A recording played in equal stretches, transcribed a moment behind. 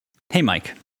Hey,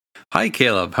 Mike. Hi,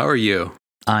 Caleb. How are you?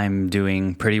 I'm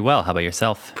doing pretty well. How about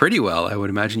yourself? Pretty well. I would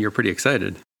imagine you're pretty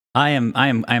excited. I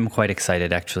am quite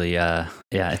excited, actually. Yeah,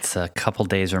 it's a couple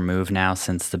days removed now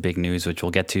since the big news, which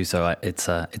we'll get to. So it's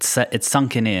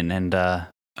sunken in, and All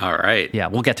right. yeah,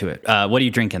 we'll get to it. What are you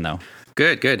drinking though?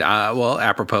 Good. Well,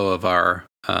 apropos of our,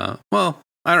 well,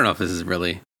 I don't know if this is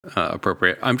really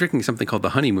appropriate. I'm drinking something called the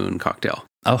honeymoon cocktail.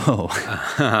 Oh,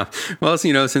 Well,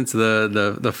 since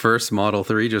the first Model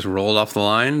 3 just rolled off the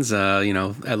lines,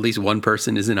 at least one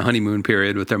person is in a honeymoon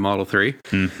period with their Model 3.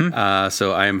 mm-hmm.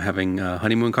 So I am having a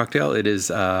honeymoon cocktail. It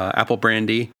is apple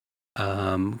brandy.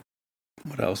 What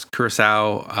else?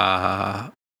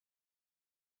 Curacao.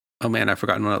 Oh man, I've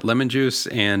forgotten what. Lemon juice,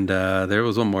 and there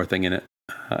was one more thing in it.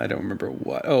 I don't remember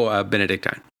what. Oh,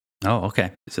 Benedictine. Oh, okay.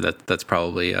 So that's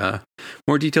probably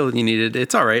more detail than you needed.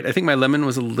 It's all right. I think my lemon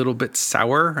was a little bit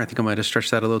sour. I think I might have stretched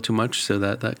that a little too much. So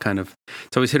that kind of,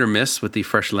 it's always hit or miss with the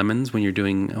fresh lemons when you're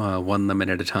doing one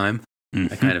lemon at a time.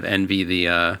 Mm-hmm. I kind of envy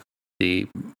the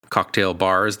cocktail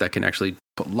bars that can actually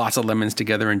put lots of lemons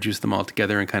together and juice them all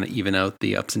together and kind of even out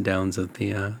the ups and downs of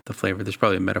the flavor. There's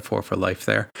probably a metaphor for life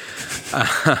there.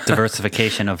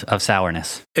 Diversification of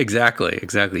sourness. Exactly.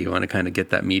 You want to kind of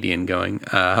get that median going.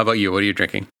 How about you? What are you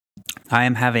drinking? I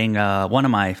am having one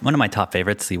of my top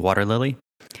favorites, the Water Lily.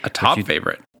 A top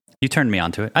favorite? You turned me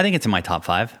onto it. I think it's in my top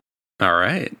 5. All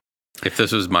right. If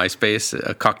this was MySpace,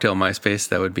 a cocktail MySpace,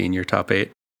 that would be in your top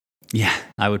 8. Yeah,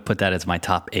 I would put that as my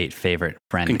top 8 favorite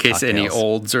brand. In case cocktails. any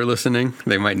olds are listening,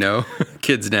 they might know.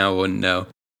 Kids now wouldn't know.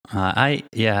 I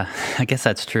guess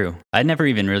that's true. I never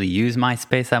even really used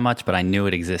MySpace that much, but I knew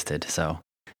it existed. So,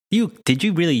 did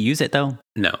you really use it though?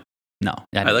 No.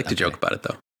 I like to joke about it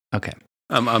though. Okay.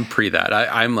 I'm pre that.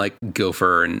 I'm like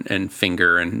Gopher and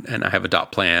Finger and I have a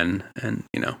dot plan and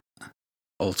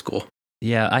old school.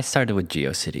 Yeah, I started with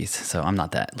GeoCities, so I'm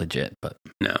not that legit, but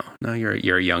no, you're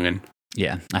a youngin.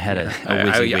 Yeah, I had a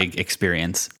WYSIWYG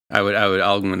experience. I'm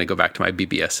going to go back to my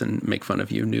BBS and make fun of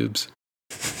you noobs.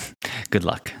 Good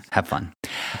luck. Have fun.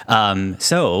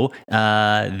 So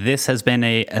this has been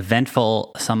a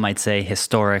eventful, some might say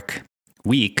historic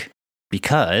week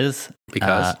because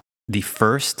the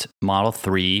first Model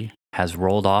 3 has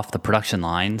rolled off the production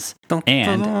lines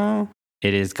and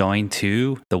it is going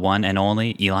to the one and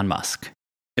only Elon Musk.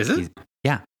 Is it?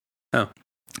 Yeah. Oh.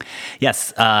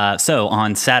 Yes. So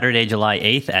on Saturday, July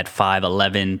 8th at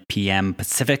 5:11 p.m.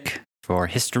 Pacific, for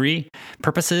history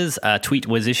purposes, a tweet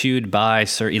was issued by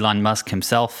Sir Elon Musk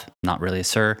himself, not really a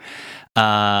sir.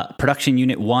 Production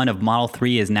Unit 1 of Model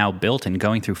 3 is now built and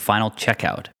going through final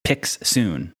checkout. Pics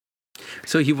soon.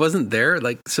 So he wasn't there?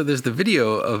 So there's the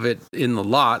video of it in the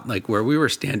lot, like where we were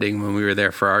standing when we were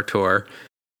there for our tour,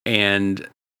 and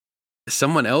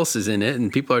someone else is in it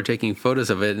and people are taking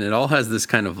photos of it and it all has this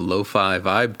kind of lo-fi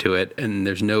vibe to it and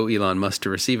there's no Elon Musk to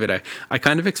receive it. I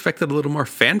kind of expected a little more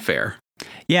fanfare.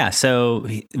 Yeah, so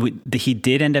he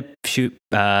did end up shoot.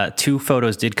 2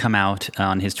 photos did come out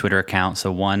on his Twitter account.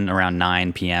 So one around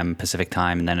 9 p.m. Pacific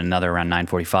time, and then another around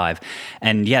 9:45.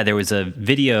 And yeah, there was a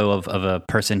video of a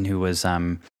person who was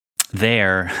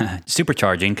there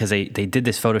supercharging because they did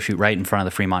this photo shoot right in front of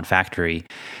the Fremont factory,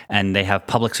 and they have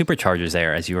public superchargers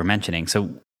there, as you were mentioning.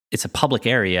 So it's a public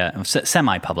area,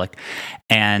 semi-public.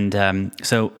 And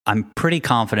so I'm pretty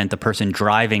confident the person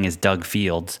driving is Doug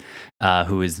Fields,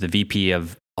 who is the VP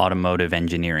of Automotive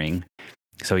Engineering.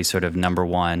 So he's sort of number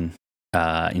one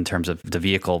in terms of the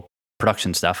vehicle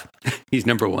production stuff. He's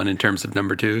number one in terms of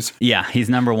number twos. Yeah, he's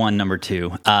number one, number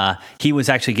two. He was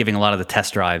actually giving a lot of the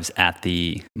test drives at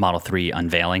the Model 3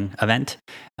 unveiling event.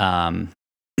 So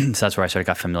that's where I sort of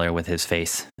got familiar with his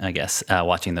face, I guess,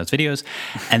 watching those videos.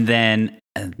 And then,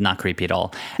 not creepy at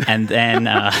all. And then...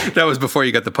 that was before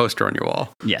you got the poster on your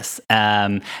wall. Yes.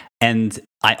 And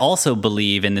I also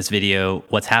believe in this video,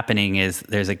 what's happening is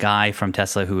there's a guy from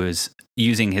Tesla who is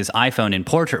using his iPhone in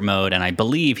portrait mode, and I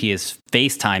believe he is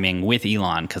FaceTiming with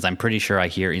Elon, because I'm pretty sure I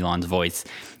hear Elon's voice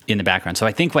in the background. So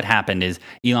I think what happened is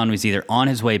Elon was either on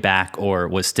his way back or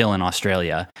was still in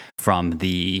Australia from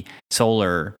the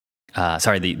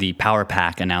the Power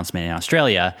Pack announcement in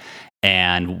Australia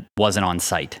and wasn't on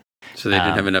site. So they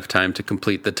didn't have enough time to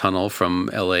complete the tunnel from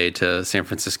LA to San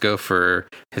Francisco for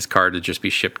his car to just be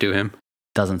shipped to him?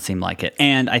 Doesn't seem like it.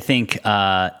 And I think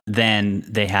then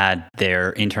they had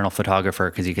their internal photographer,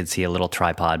 because you could see a little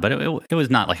tripod, but it was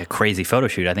not like a crazy photo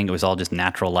shoot. I think it was all just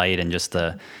natural light and just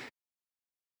the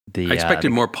I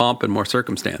expected more pomp and more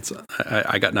circumstance.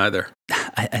 I got neither.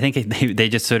 I think they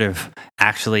just sort of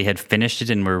actually had finished it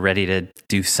and were ready to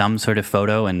do some sort of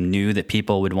photo and knew that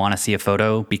people would want to see a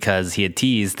photo because he had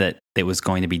teased that it was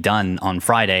going to be done on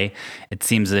Friday. It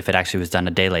seems as if it actually was done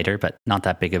a day later, but not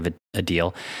that big of a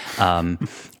deal. So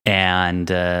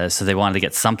they wanted to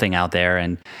get something out there.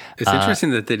 And it's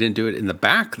interesting that they didn't do it in the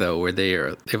back, though, where they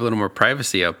have a little more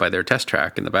privacy out by their test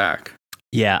track in the back.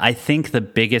 Yeah, I think the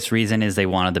biggest reason is they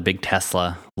wanted the big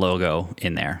Tesla logo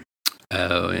in there.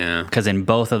 Oh, yeah. Because in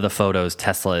both of the photos,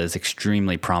 Tesla is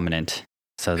extremely prominent.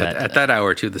 So that at that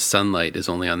hour, too, the sunlight is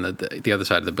only on the other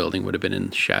side of the building, would have been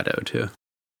in shadow, too.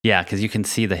 Yeah, because you can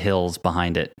see the hills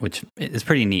behind it, which is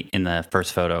pretty neat in the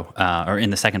first photo, or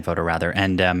in the second photo, rather.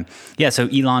 And so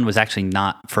Elon was actually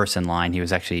not first in line. He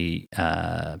was actually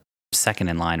second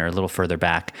in line or a little further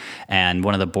back. And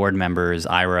one of the board members,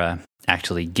 Ira,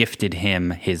 actually gifted him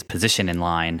his position in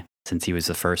line since he was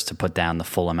the first to put down the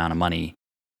full amount of money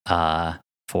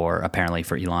for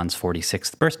Elon's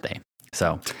 46th birthday.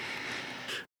 So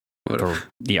for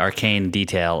the arcane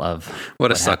detail of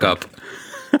what a suck up.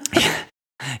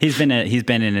 He's been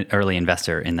an early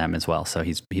investor in them as well, so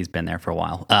he's been there for a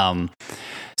while.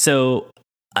 So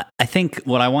I think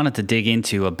what I wanted to dig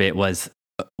into a bit was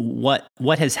what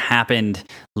has happened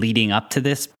leading up to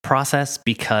this process,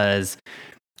 because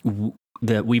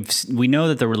we know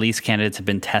that the release candidates have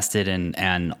been tested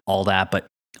and all that, but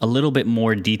a little bit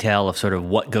more detail of sort of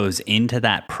what goes into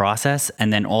that process,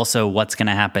 and then also what's going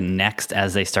to happen next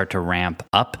as they start to ramp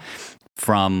up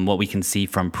from what we can see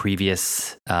from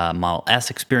previous Model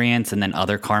S experience and then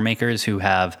other car makers who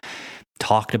have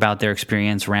talked about their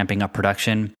experience ramping up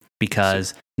production,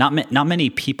 because not many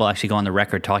people actually go on the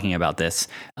record talking about this.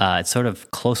 It's sort of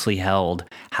closely held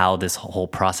how this whole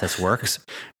process works.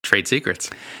 Trade secrets.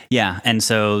 Yeah, and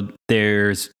so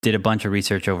did a bunch of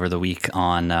research over the week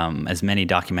on as many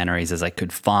documentaries as I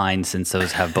could find, since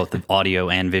those have both the audio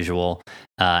and visual,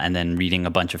 and then reading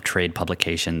a bunch of trade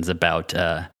publications about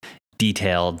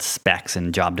detailed specs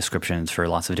and job descriptions for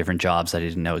lots of different jobs that I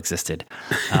didn't know existed.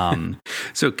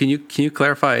 So can you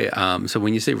clarify? So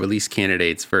when you say release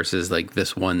candidates versus like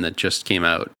this one that just came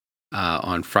out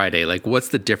on Friday, like what's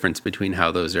the difference between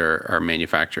how those are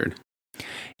manufactured?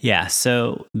 Yeah.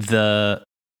 So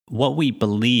what we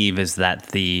believe is that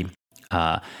the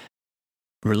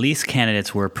release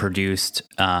candidates were produced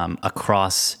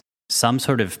across some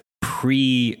sort of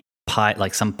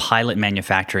some pilot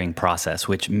manufacturing process,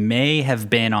 which may have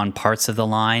been on parts of the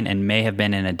line and may have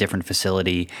been in a different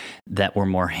facility that were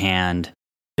more hand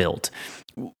built.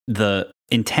 The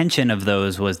intention of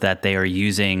those was that they are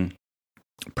using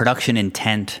production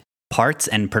intent parts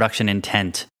and production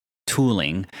intent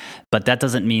tooling, but that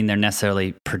doesn't mean they're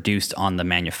necessarily produced on the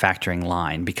manufacturing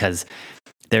line, because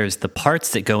there's the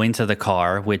parts that go into the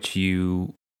car, which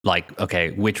you like,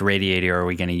 okay, which radiator are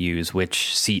we going to use?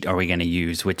 Which seat are we going to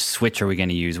use? Which switch are we going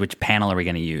to use? Which panel are we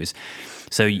going to use?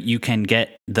 So you can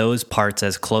get those parts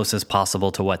as close as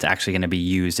possible to what's actually going to be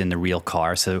used in the real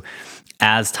car. So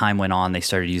as time went on, they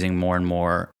started using more and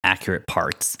more accurate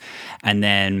parts. And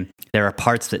then there are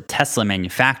parts that Tesla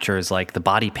manufactures, like the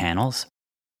body panels,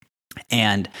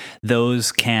 and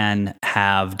those can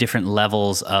have different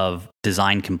levels of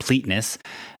design completeness,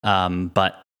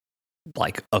 but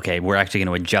like, okay, we're actually going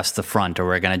to adjust the front, or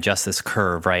we're going to adjust this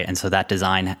curve, right? And so that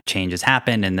design changes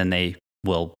happen, and then they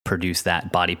will produce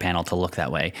that body panel to look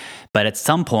that way. But at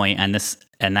some point, and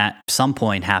that some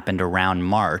point happened around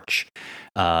March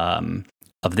of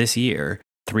this year,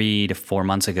 3 to 4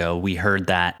 months ago, we heard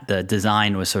that the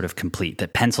design was sort of complete,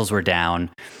 that pencils were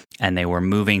down, and they were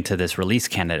moving to this release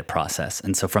candidate process.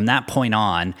 And so from that point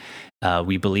on,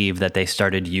 we believe that they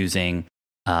started using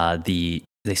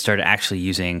they started actually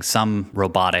using some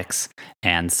robotics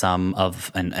and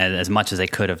and as much as they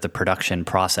could of the production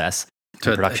process,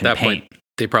 so production at that paint. Point,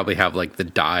 they probably have like the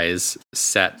dies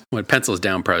set. When pencils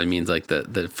down probably means like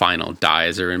the final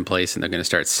dies are in place, and they're going to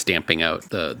start stamping out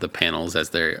the panels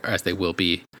as they will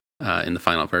be in the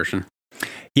final version.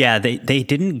 Yeah, they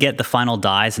didn't get the final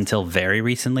dies until very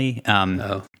recently.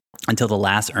 Until the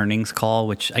last earnings call,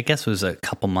 which I guess was a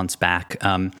couple months back.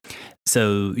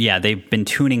 So yeah, they've been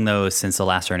tuning those since the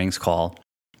last earnings call.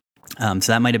 So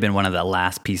that might have been one of the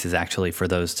last pieces actually for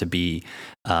those to be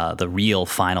the real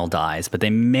final dies. But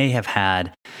they may have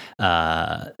had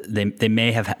they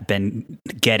may have been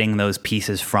getting those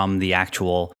pieces from the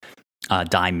actual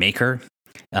die maker.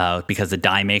 Because the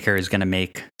die maker is going to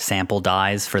make sample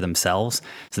dies for themselves.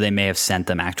 So they may have sent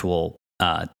them actual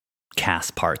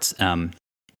cast parts.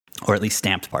 Or at least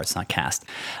stamped parts, not cast.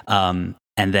 And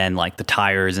then like the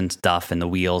tires and stuff and the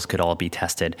wheels could all be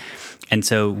tested. And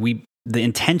so we the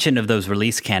intention of those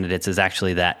release candidates is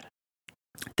actually that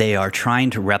they are trying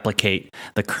to replicate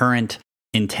the current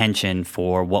intention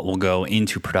for what will go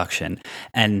into production.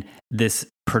 And this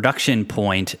production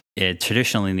point,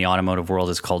 traditionally in the automotive world,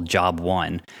 is called job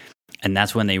one. And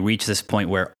that's when they reach this point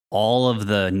where all of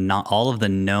the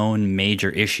known major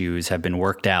issues have been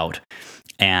worked out,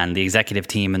 and the executive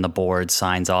team and the board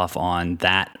signs off on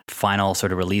that final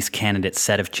sort of release candidate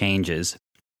set of changes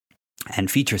and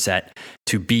feature set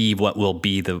to be what will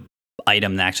be the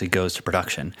item that actually goes to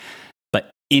production.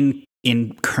 But in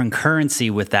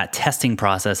concurrency with that testing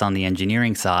process on the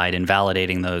engineering side and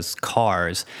validating those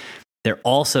cars, they're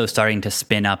also starting to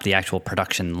spin up the actual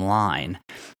production line.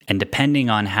 And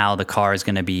depending on how the car is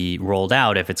going to be rolled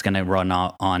out, if it's going to run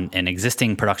on an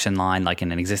existing production line, like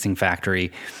in an existing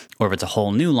factory, or if it's a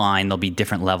whole new line, there'll be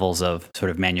different levels of sort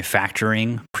of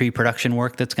manufacturing pre-production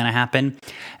work that's going to happen.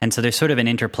 And so there's sort of an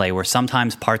interplay where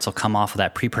sometimes parts will come off of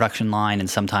that pre-production line and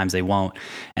sometimes they won't.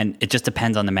 And it just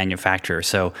depends on the manufacturer.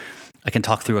 So I can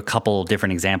talk through a couple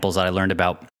different examples that I learned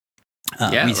about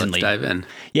recently. Let's dive in.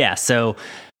 Yeah, so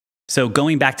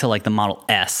going back to like the Model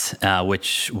S,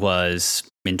 which was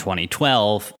in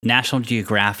 2012, National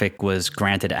Geographic was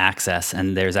granted access,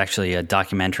 and there's actually a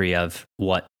documentary of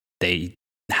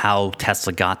how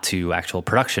Tesla got to actual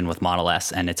production with Model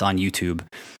S, and it's on YouTube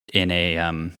in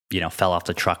a fell off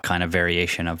the truck kind of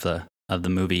variation of the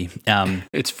movie.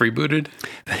 It's free-booted?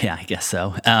 Yeah, I guess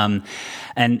so.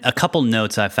 And a couple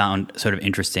notes I found sort of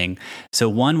interesting. So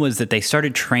one was that they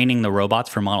started training the robots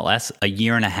for Model S a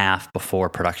year and a half before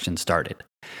production started.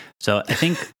 So I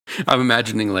think I'm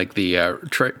imagining like the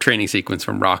training sequence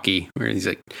from Rocky, where he's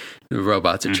like, the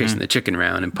robots are chasing the chicken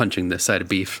around and punching the side of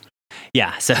beef.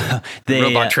 Yeah, so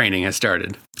robot training has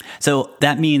started. So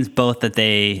that means both that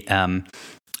they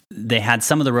had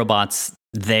some of the robots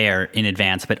there in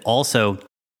advance, but also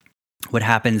what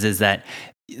happens is that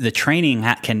the training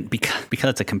can, because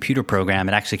it's a computer program,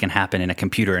 it actually can happen in a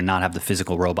computer and not have the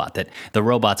physical robot. That the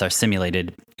robots are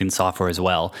simulated in software as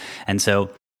well. And so,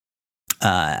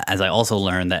 as I also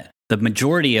learned, that the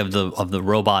majority of the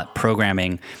robot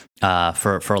programming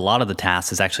for a lot of the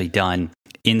tasks is actually done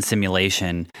in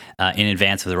simulation in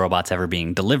advance of the robots ever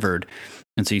being delivered.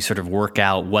 And so you sort of work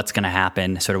out what's going to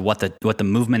happen, sort of what the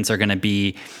movements are going to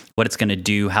be, what it's going to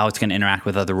do, how it's going to interact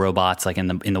with other robots. Like in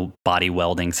the body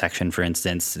welding section, for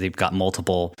instance, they've got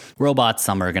multiple robots.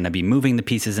 Some are going to be moving the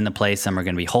pieces into place. Some are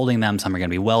going to be holding them. Some are going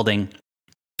to be welding.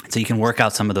 So you can work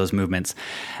out some of those movements.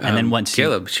 And then once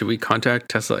Caleb, should we contact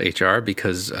Tesla HR?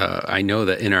 Because I know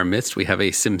that in our midst, we have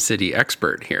a SimCity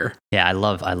expert here. Yeah, I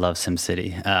love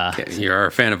SimCity. You're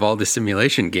a fan of all the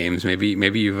simulation games.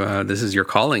 Maybe you've this is your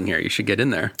calling here. You should get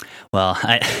in there. Well,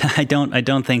 I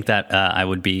don't think that I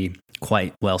would be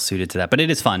quite well suited to that, but it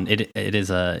is fun. It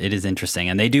is interesting,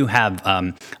 and they do have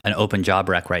an open job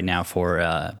rec right now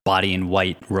for body in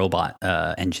white robot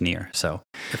engineer. So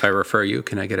if I refer you,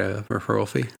 can I get a referral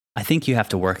fee? I think you have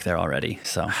to work there already,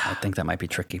 so I think that might be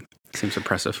tricky. Seems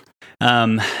impressive.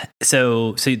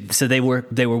 So they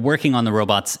were working on the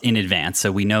robots in advance,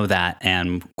 so we know that,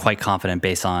 and quite confident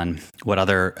based on what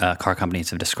other car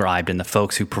companies have described and the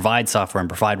folks who provide software and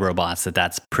provide robots that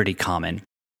that's pretty common.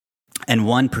 And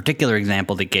one particular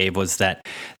example they gave was that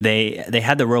they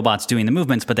had the robots doing the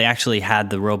movements, but they actually had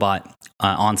the robot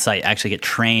on site actually get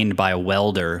trained by a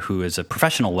welder who is a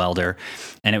professional welder.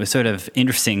 And it was sort of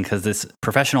interesting because this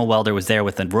professional welder was there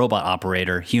with a robot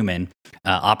operator, human,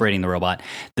 operating the robot.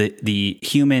 The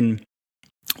human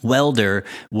welder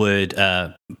would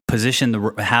have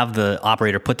the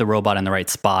operator put the robot in the right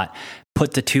spot,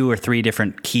 put the 2 or 3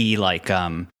 different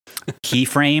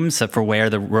keyframes for where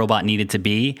the robot needed to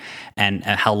be and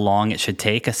how long it should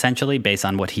take, essentially, based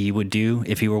on what he would do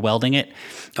if he were welding it.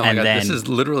 Oh my God, this is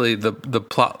literally the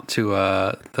plot to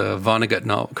the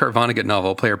Kurt Vonnegut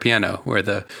novel, Player Piano, where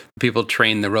the people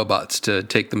train the robots to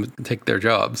take their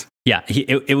jobs. Yeah,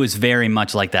 it was very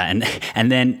much like that.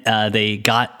 And then they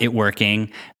got it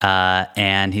working,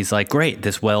 and he's like, great,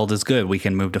 this weld is good. We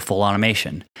can move to full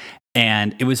automation.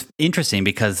 And it was interesting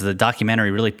because the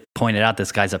documentary really pointed out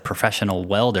this guy's a professional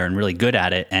welder and really good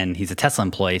at it, and he's a Tesla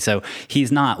employee. So he's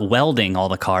not welding all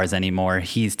the cars anymore.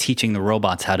 He's teaching the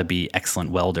robots how to be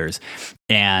excellent welders.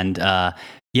 And then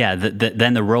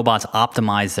the robots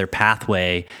optimize their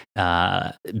pathway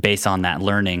based on that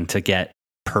learning to get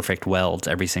perfect welds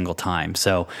every single time.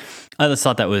 So I just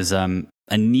thought that was a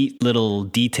neat little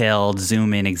detailed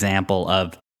zoom in example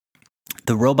of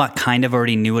The robot kind of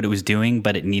already knew what it was doing,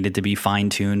 but it needed to be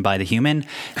fine-tuned by the human.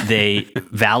 They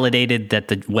validated that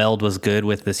the weld was good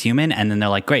with this human, and then they're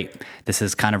like, great, this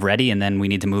is kind of ready, and then we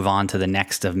need to move on to the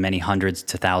next of many hundreds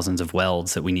to thousands of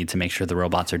welds that we need to make sure the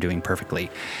robots are doing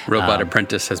perfectly. Robot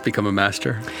apprentice has become a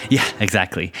master. Yeah,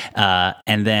 exactly.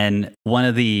 And then one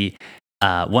of the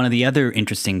other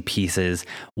interesting pieces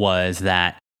was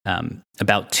that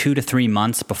about 2 to 3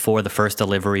 months before the first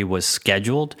delivery was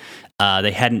scheduled,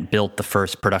 they hadn't built the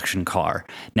first production car.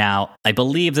 Now, I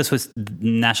believe this was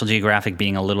National Geographic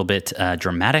being a little bit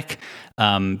dramatic,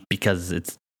 because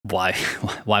it's why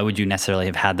would you necessarily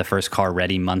have had the first car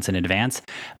ready months in advance?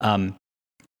 Okay,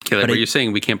 like what you're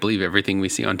saying, we can't believe everything we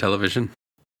see on television.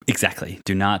 Exactly.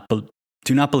 Do not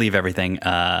believe everything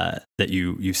that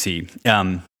you see.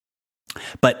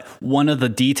 But one of the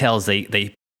details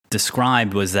they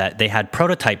described was that they had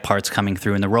prototype parts coming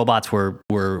through, and the robots were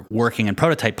working in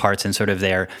prototype parts in sort of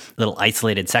their little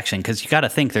isolated section. Because you got to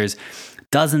think there's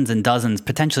dozens and dozens,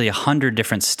 potentially 100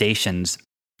 different stations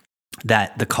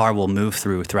that the car will move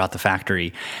throughout the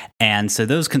factory. And so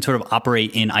those can sort of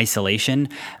operate in isolation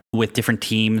with different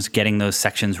teams getting those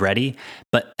sections ready.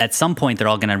 But at some point, they're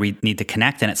all going to need to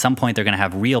connect. And at some point, they're going to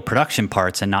have real production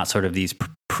parts and not sort of these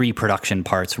pre-production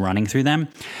parts running through them.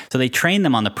 So they train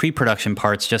them on the pre-production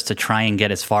parts just to try and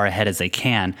get as far ahead as they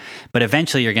can. But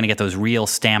eventually, you're going to get those real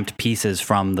stamped pieces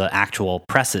from the actual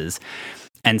presses.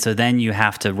 And so then you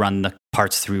have to run the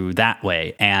parts through that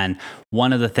way. And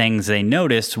one of the things they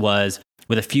noticed was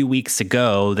with a few weeks to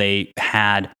go, they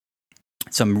had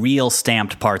some real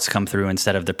stamped parts come through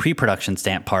instead of the pre-production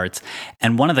stamped parts.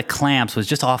 And one of the clamps was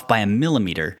just off by a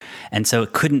millimeter. And so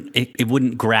it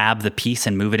wouldn't grab the piece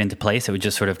and move it into place. It would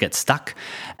just sort of get stuck.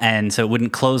 And so it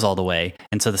wouldn't close all the way.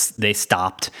 And so they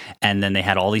stopped. And then they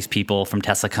had all these people from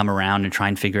Tesla come around and try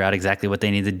and figure out exactly what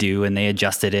they needed to do. And they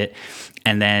adjusted it.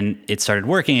 And then it started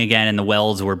working again. And the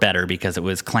welds were better because it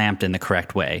was clamped in the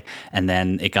correct way. And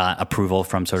then it got approval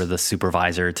from sort of the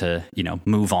supervisor to,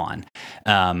 move on.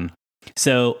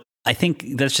 So I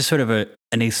think that's just sort of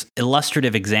an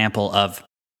illustrative example of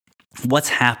what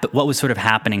was sort of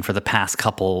happening for the past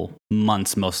couple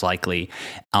months, most likely,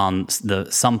 on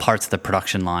some parts of the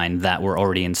production line that were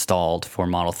already installed for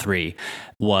Model 3,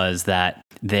 was that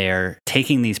they're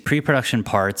taking these pre-production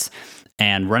parts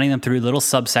and running them through little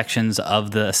subsections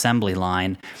of the assembly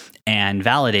line and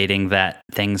validating that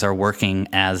things are working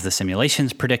as the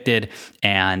simulations predicted.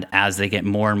 And as they get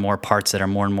more and more parts that are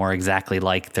more and more exactly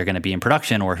like they're going to be in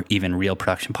production or even real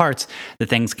production parts, the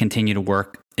things continue to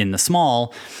work in the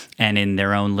small and in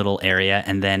their own little area.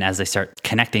 And then as they start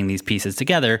connecting these pieces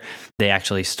together, they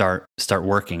actually start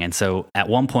working. And so at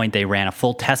one point they ran a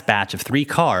full test batch of 3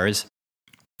 cars,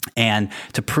 and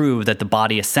to prove that the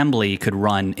body assembly could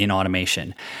run in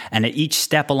automation. And at each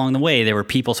step along the way, there were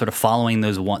people sort of following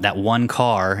that one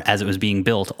car as it was being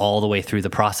built all the way through the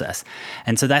process.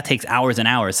 And so that takes hours and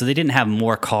hours. So they didn't have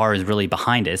more cars really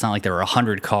behind it. It's not like there were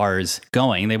 100 cars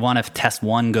going. They want to test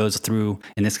one goes through,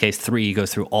 in this case, 3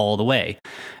 goes through all the way.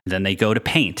 Then they go to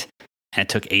paint. And it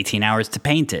took 18 hours to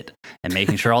paint it and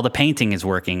making sure all the painting is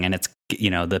working and it's,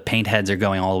 the paint heads are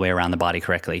going all the way around the body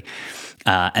correctly.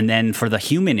 And then for the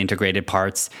human integrated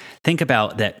parts, think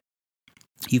about that.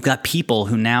 You've got people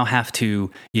who now have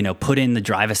to, put in the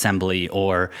drive assembly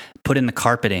or put in the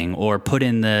carpeting or put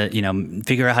in the,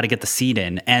 figure out how to get the seat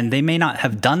in. And they may not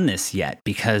have done this yet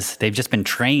because they've just been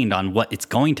trained on what it's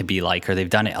going to be like, or they've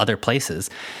done it other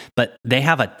places. But they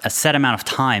have a set amount of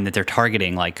time that they're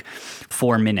targeting, like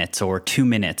 4 minutes or 2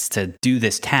 minutes to do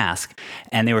this task.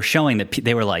 And they were showing that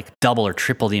they were like double or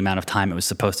triple the amount of time it was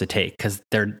supposed to take because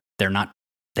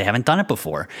they haven't done it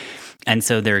before. And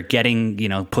so they're getting,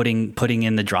 putting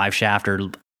in the drive shaft or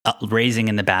raising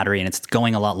in the battery, and it's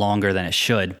going a lot longer than it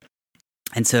should.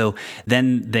 And so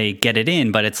then they get it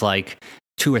in, but it's like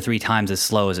 2 or 3 times as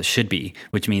slow as it should be,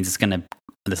 which means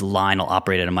this line will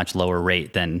operate at a much lower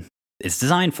rate than it's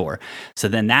designed for. So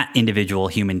then that individual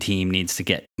human team needs to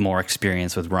get more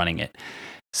experience with running it.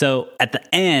 So at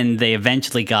the end, they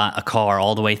eventually got a car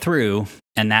all the way through,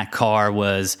 and that car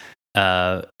was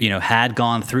had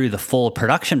gone through the full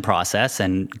production process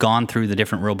and gone through the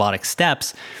different robotic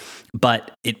steps,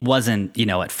 but it wasn't,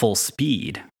 at full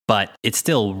speed, but it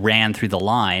still ran through the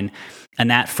line. And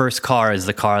that first car is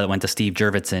the car that went to Steve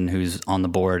Jurvetson, who's on the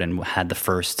board and had the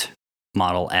first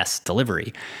Model S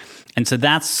delivery. And so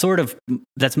that's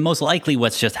most likely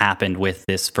what's just happened with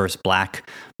this first black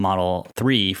Model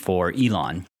 3 for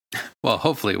Elon. Well,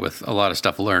 hopefully with a lot of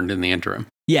stuff learned in the interim.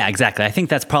 Yeah, exactly. I think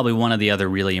that's probably one of the other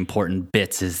really important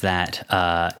bits is that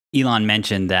Elon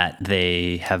mentioned that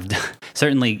they have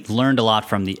certainly learned a lot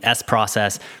from the S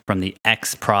process, from the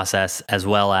X process, as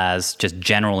well as just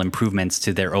general improvements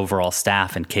to their overall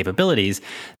staff and capabilities,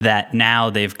 that now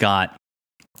they've got,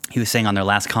 he was saying on their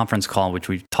last conference call, which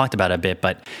we talked about a bit,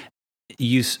 but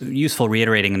useful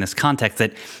reiterating in this context,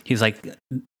 that he was like,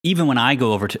 even when I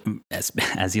go over to,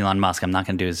 as Elon Musk, I'm not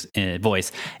going to do his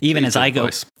voice. Even as I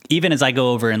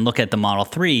go over and look at the Model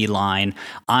 3 line,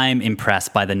 I'm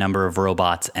impressed by the number of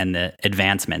robots and the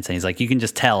advancements. And he's like, you can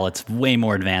just tell it's way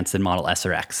more advanced than Model S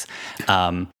or X.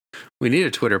 We need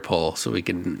a Twitter poll so we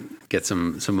can get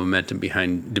some momentum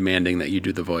behind demanding that you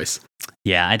do the voice.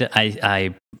 Yeah,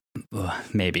 I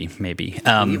maybe.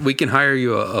 We can hire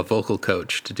you a vocal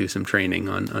coach to do some training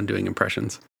on doing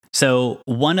impressions. So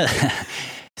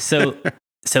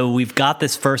So we've got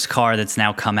this first car that's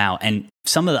now come out, and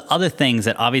some of the other things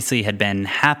that obviously had been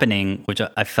happening, which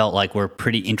I felt like were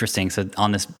pretty interesting. So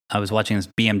on this, I was watching this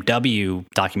BMW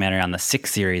documentary on the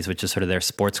 6 Series, which is sort of their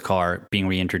sports car being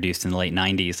reintroduced in the late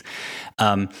 90s,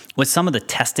 was some of the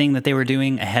testing that they were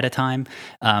doing ahead of time.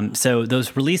 So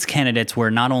those release candidates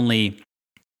were not only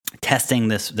testing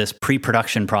this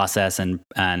pre-production process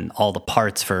and all the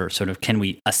parts for sort of, can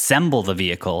we assemble the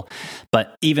vehicle,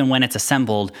 but even when it's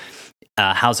assembled,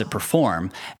 how's it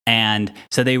perform? And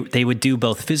so they would do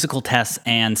both physical tests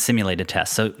and simulated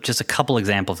tests. So just a couple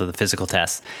examples of the physical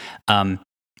tests.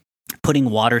 Putting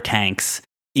water tanks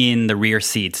in the rear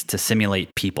seats to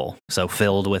simulate people, so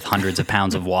filled with hundreds of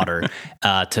pounds of water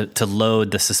to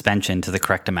load the suspension to the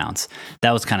correct amounts.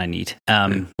 That was kind of neat.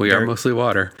 We are mostly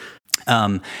water.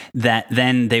 That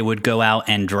then they would go out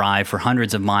and drive for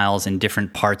hundreds of miles in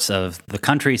different parts of the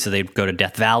country. So they'd go to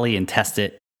Death Valley and test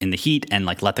it in the heat and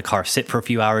like let the car sit for a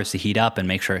few hours to heat up and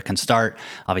make sure it can start.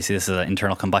 Obviously, this is an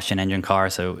internal combustion engine car,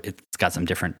 so it's got some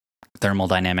different thermal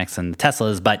dynamics than the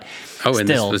Teslas, but and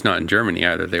this was not in Germany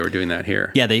either. They were doing that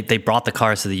here. Yeah, they brought the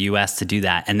cars to the U.S. to do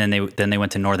that, and then they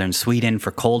went to northern Sweden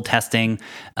for cold testing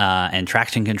and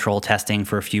traction control testing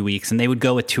for a few weeks. And they would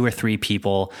go with 2 or 3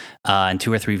 people and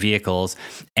 2 or 3 vehicles,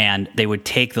 and they would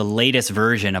take the latest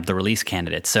version of the release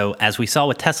candidates. So as we saw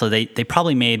with Tesla, they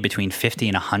probably made between 50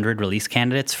 and 100 release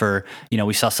candidates for,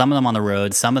 we saw some of them on the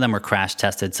road, some of them were crash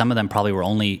tested, some of them probably were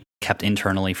only kept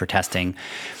internally for testing.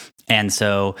 And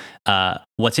so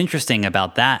what's interesting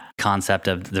about that concept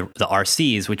of the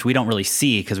RCs, which we don't really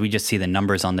see because we just see the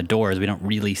numbers on the doors, we don't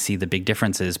really see the big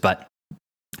differences. But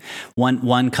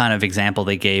one kind of example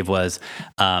they gave was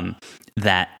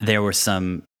that there were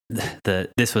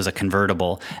this was a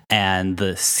convertible, and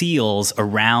the seals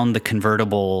around the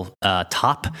convertible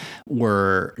top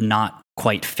were not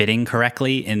quite fitting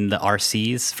correctly in the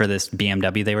RCs for this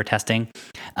BMW they were testing.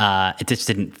 It just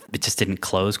didn't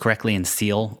close correctly and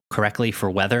seal correctly for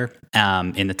weather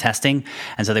in the testing.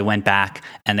 And so they went back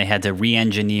and they had to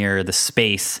re-engineer the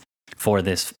space for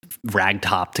this rag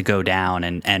top to go down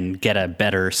and get a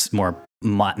better, more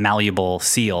malleable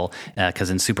seal because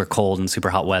in super cold and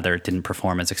super hot weather it didn't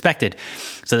perform as expected.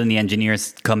 So then the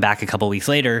engineers come back a couple weeks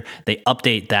later, they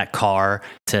update that car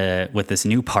with this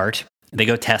new part. They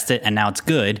go test it, and now it's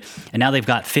good. And now they've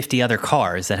got 50 other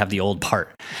cars that have the old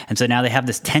part. And so now they have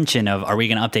this tension of, are we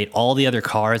going to update all the other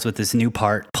cars with this new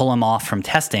part, pull them off from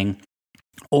testing?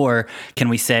 Or can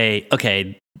we say,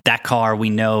 okay, that car we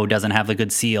know doesn't have the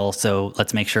good seal, so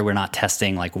let's make sure we're not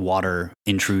testing like water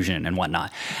intrusion and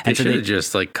whatnot. And they should have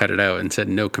just like cut it out and said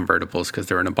no convertibles because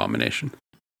they're an abomination.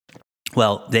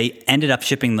 Well, they ended up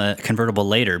shipping the convertible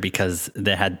later because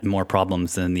they had more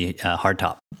problems than the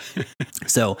hardtop.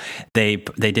 So they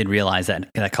did realize that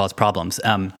caused problems.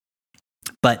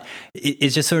 But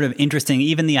it's just sort of interesting,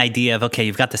 even the idea of, okay,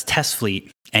 you've got this test fleet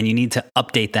and you need to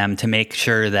update them to make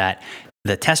sure that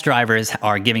the test drivers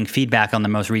are giving feedback on the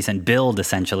most recent build,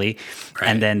 essentially. Right.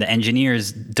 And then the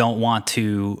engineers don't want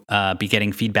to be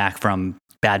getting feedback from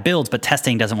bad builds, but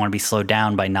testing doesn't want to be slowed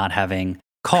down by not having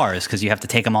cars because you have to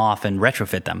take them off and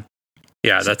retrofit them.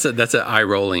 Yeah, that's an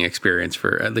eye-rolling experience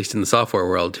for, at least in the software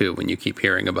world too, when you keep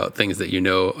hearing about things that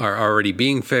are already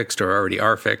being fixed or already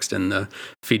are fixed, and the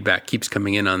feedback keeps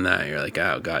coming in on that. You're like,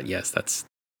 oh God, yes, it's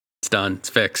done, it's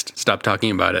fixed. Stop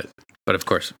talking about it. But of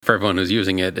course, for everyone who's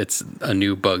using it, it's a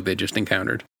new bug they just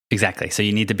encountered. Exactly. So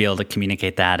you need to be able to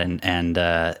communicate that,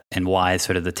 and why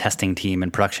sort of the testing team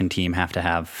and production team have to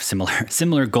have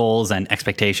similar goals and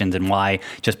expectations, and why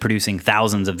just producing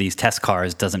thousands of these test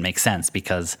cars doesn't make sense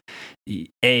because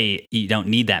A, you don't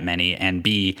need that many, and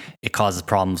B, it causes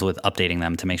problems with updating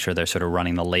them to make sure they're sort of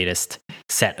running the latest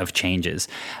set of changes.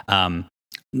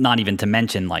 Not even to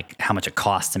mention like how much it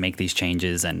costs to make these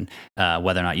changes and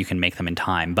whether or not you can make them in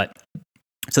time. But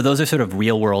So those are sort of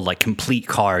real world, like complete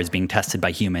cars being tested by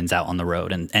humans out on the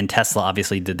road. And Tesla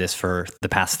obviously did this for the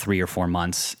past 3 or 4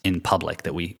 months in public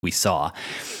that we saw.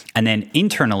 And then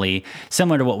internally,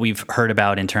 similar to what we've heard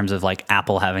about in terms of like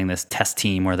Apple having this test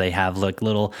team where they have like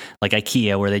little, like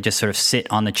IKEA, where they just sort of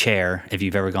sit on the chair. If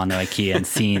you've ever gone to IKEA and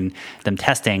seen them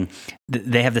testing,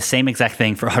 they have the same exact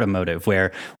thing for automotive,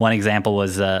 where one example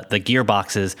was the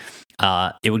gearboxes.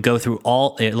 It would go through a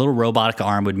little robotic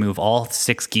arm would move all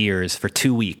 6 gears for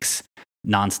 2 weeks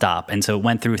nonstop. And so it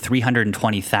went through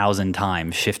 320,000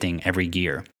 times shifting every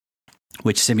gear,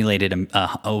 which simulated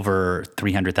over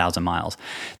 300,000 miles.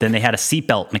 Then they had a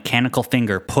seatbelt mechanical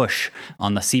finger push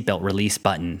on the seatbelt release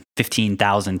button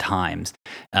 15,000 times,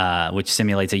 which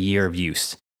simulates a year of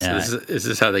use. So is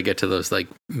this how they get to those like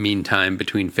mean time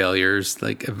between failures,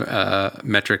 like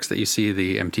metrics that you see,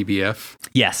 the MTBF?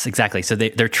 Yes, exactly. So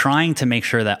they're trying to make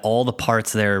sure that all the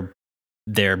parts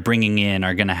they're bringing in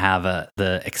are going to have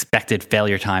the expected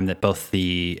failure time that both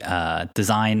the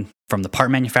design from the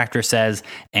part manufacturer says,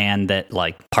 and that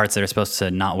like parts that are supposed to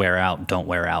not wear out don't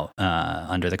wear out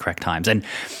under the correct times. And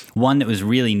one that was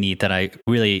really neat that I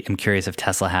really am curious if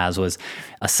Tesla has was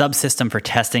a subsystem for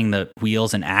testing the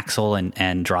wheels and axle and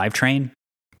drivetrain.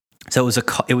 So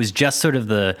it was just sort of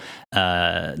the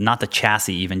not the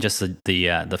chassis, even just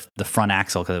the front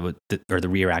axle or the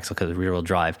rear axle because of rear wheel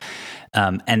drive,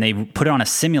 and they put it on a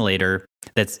simulator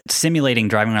that's simulating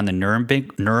driving around the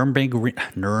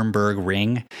Nuremberg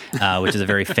Ring, which is a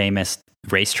very famous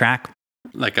racetrack.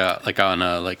 Like on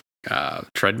a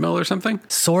treadmill or something?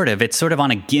 Sort of. It's sort of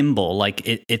on a gimbal. Like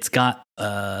it's got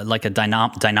like a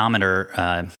dynamometer,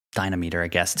 I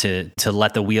guess, to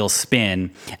let the wheels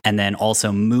spin, and then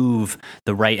also move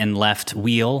the right and left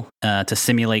wheel to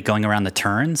simulate going around the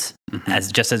turns. Mm-hmm.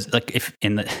 as like if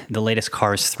in the latest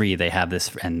Cars 3 they have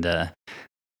this,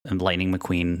 and Lightning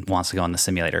McQueen wants to go on the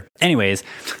simulator. Anyways,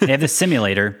 they have this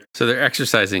simulator. So they're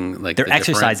exercising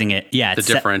it. Yeah, the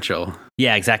differential.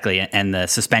 Yeah, exactly, and the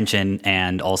suspension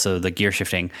and also the gear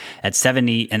shifting at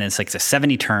 70, and it's like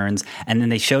 70 turns, and then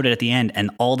they showed it at the end,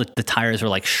 and all the tires were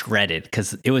like shredded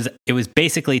because it was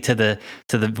basically to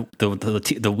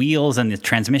the wheels and the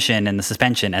transmission and the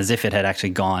suspension as if it had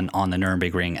actually gone on the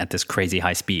Nuremberg Ring at this crazy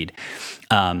high speed.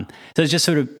 So it's just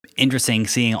sort of interesting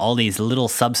seeing all these little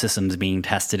subsystems being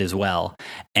tested as well,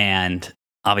 and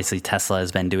obviously Tesla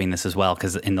has been doing this as well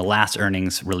because in the last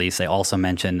earnings release they also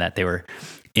mentioned that they were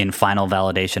in final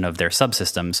validation of their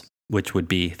subsystems, which would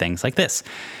be things like this.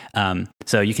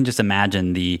 So you can just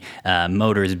imagine the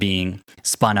motors being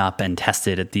spun up and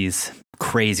tested at these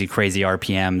crazy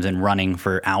RPMs and running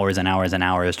for hours and hours and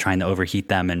hours, trying to overheat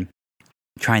them and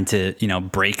trying to,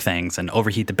 break things and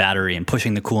overheat the battery and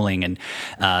pushing the cooling. And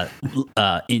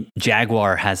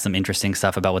Jaguar has some interesting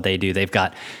stuff about what they do. They've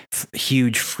got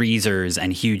huge freezers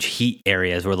and huge heat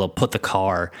areas where they'll put the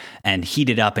car and heat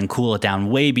it up and cool it down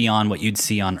way beyond what you'd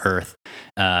see on Earth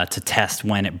to test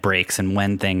when it breaks and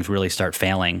when things really start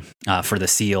failing, for the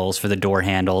seals, for the door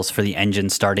handles, for the engine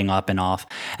starting up and off.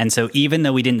 And so even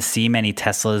though we didn't see many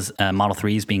Teslas Model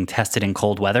 3s being tested in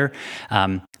cold weather,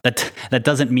 that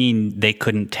doesn't mean they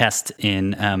couldn't test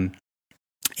in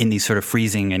these sort of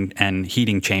freezing and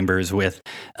heating chambers with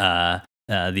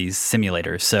these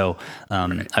simulators. So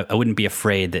right. I wouldn't be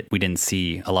afraid that we didn't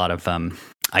see a lot of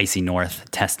icy north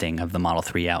testing of the Model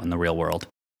 3 out in the real world.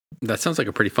 That sounds like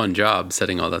a pretty fun job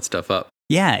setting all that stuff up.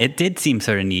 Yeah, it did seem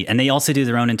sort of neat. And they also do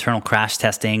their own internal crash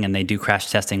testing, and they do crash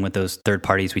testing with those third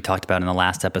parties we talked about in the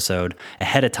last episode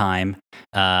ahead of time,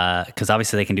 because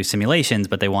obviously they can do simulations,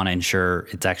 but they want to ensure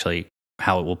it's actually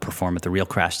how it will perform at the real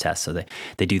crash test. So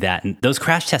they do that. And those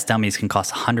crash test dummies can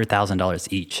cost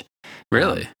 $100,000 each.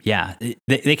 Really? Yeah.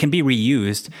 They can be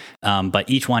reused, but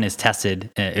each one is tested,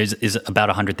 is about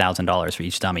 $100,000 for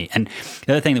each dummy. And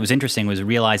the other thing that was interesting was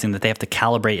realizing that they have to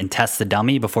calibrate and test the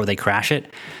dummy before they crash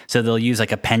it. So they'll use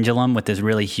like a pendulum with this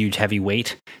really huge heavy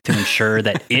weight to ensure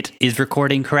that it is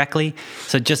recording correctly.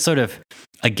 So just sort of,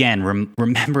 again,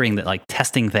 remembering that like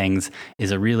testing things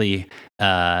is a really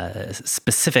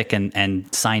specific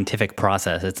and scientific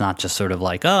process. It's not just sort of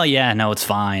like, oh yeah, no, it's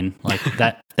fine. Like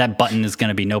that button is going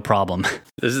to be no problem.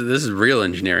 This is real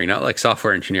engineering, not like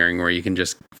software engineering where you can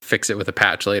just fix it with a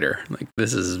patch later. Like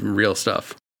this is real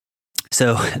stuff.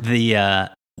 So the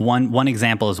one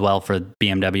example as well for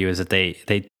BMW is that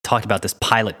they talked about this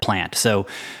pilot plant. So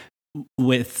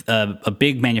with a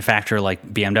big manufacturer like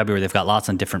BMW, where they've got lots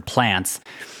of different plants,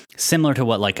 similar to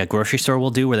what like a grocery store will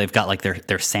do, where they've got like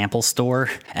their sample store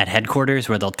at headquarters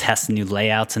where they'll test new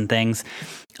layouts and things.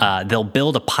 They'll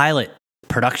build a pilot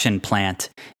production plant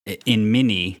in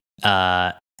Mini,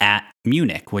 at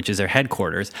Munich, which is their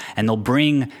headquarters, and they'll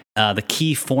bring the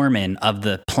key foreman of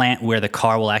the plant where the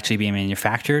car will actually be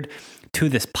manufactured to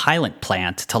this pilot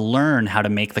plant to learn how to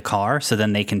make the car, so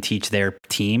then they can teach their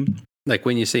team. Like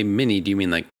when you say mini, do you mean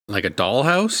like a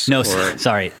dollhouse? No,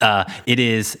 sorry. It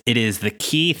is the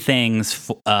key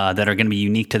things that are going to be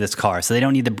unique to this car. So they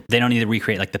don't need to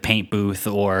recreate like the paint booth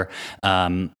or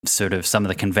sort of some of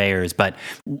the conveyors, but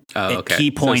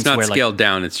key points. So it's not where scaled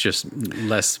down. It's just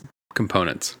less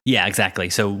components. Yeah, exactly.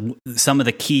 So some of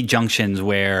the key junctions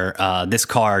where this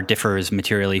car differs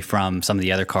materially from some of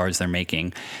the other cars they're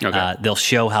making, they'll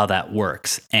show how that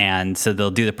works, and so they'll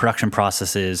do the production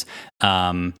processes.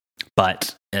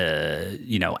 But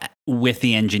with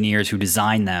the engineers who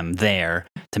design them there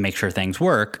to make sure things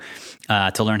work,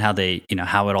 to learn how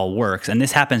how it all works. And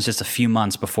this happens just a few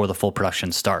months before the full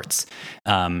production starts.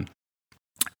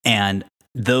 And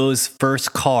those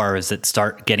first cars that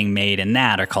start getting made in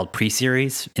that are called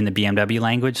pre-series in the BMW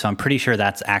language. So I'm pretty sure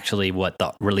that's actually what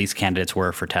the release candidates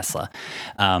were for Tesla.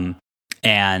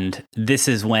 And this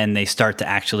is when they start to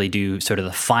actually do sort of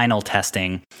the final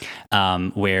testing,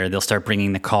 where they'll start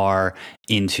bringing the car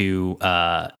into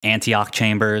Antioch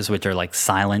chambers, which are like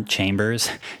silent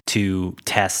chambers, to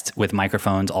test with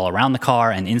microphones all around the car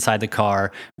and inside the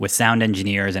car with sound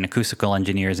engineers and acoustical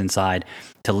engineers inside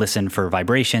to listen for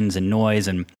vibrations and noise.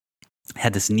 And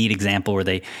had this neat example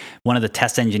where one of the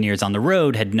test engineers on the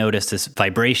road had noticed this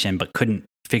vibration but couldn't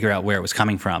figure out where it was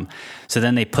coming from. So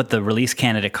then they put the release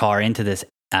candidate car into this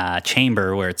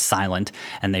chamber where it's silent,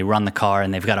 and they run the car,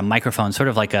 and they've got a microphone, sort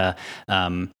of like a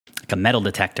metal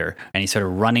detector, and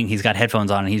he's got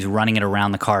headphones on, and he's running it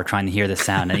around the car trying to hear the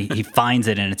sound, and he finds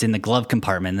it, and it's in the glove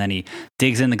compartment, and then he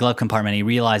digs in the glove compartment, and he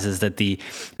realizes that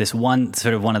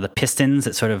one of the pistons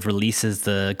that sort of releases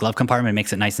the glove compartment,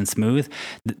 makes it nice and smooth,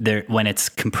 when it's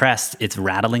compressed, it's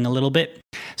rattling a little bit.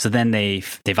 So then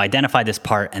they've identified this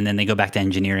part, and then they go back to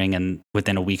engineering, and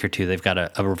within a week or two, they've got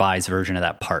a revised version of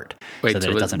that part. Wait, so that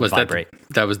it doesn't vibrate.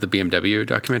 That was the BMW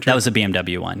documentary? That was the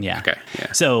BMW one, yeah. Okay,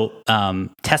 yeah. So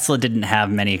Tesla didn't have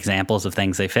many examples of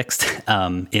things they fixed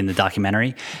in the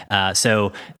documentary.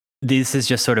 So this is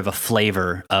just sort of a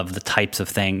flavor of the types of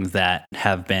things that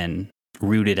have been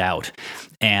rooted out.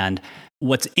 And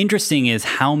what's interesting is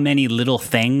how many little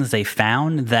things they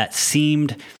found that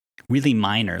seemed really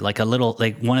minor. Like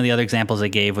one of the other examples they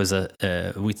gave was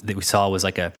that we saw was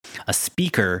like a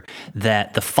speaker,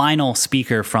 that the final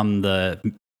speaker from the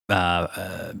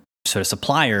sort of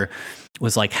supplier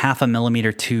was like 0.5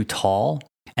 millimeter too tall.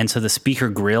 And so the speaker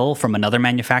grill from another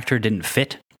manufacturer didn't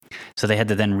fit. So they had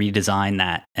to then redesign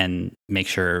that and make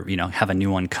sure, have a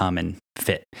new one come and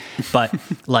fit. But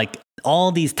like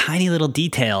all these tiny little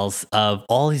details of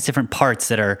all these different parts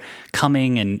that are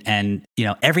coming and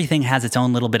everything has its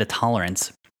own little bit of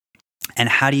tolerance. And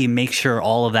how do you make sure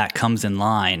all of that comes in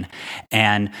line?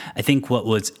 And I think what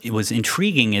was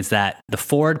intriguing is that the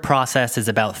Ford process is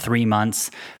about 3 months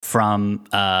from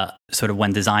sort of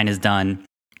when design is done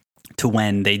to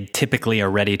when they typically are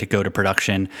ready to go to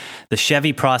production. The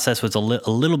Chevy process was a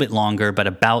little bit longer, but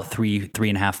about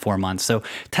 3.5, 4 months. So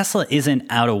Tesla isn't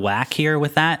out of whack here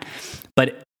with that,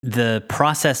 but the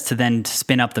process to then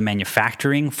spin up the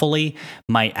manufacturing fully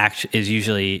is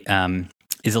usually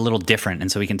is a little different.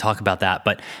 And so we can talk about that.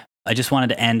 But I just wanted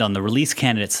to end on the release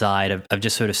candidate side of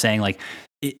just sort of saying, like,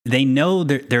 they know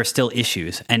there are still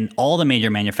issues, and all the major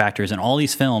manufacturers and all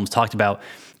these films talked about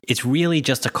it's really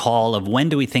just a call of when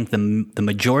do we think the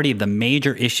majority of the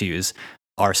major issues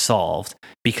are solved,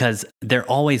 because there are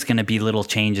always going to be little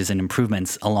changes and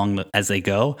improvements as they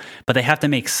go, but they have to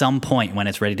make some point when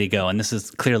it's ready to go. And this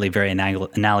is clearly very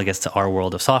analogous to our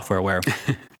world of software, where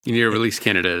you need a release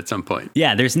candidate at some point.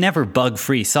 Yeah, there's never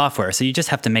bug-free software, so you just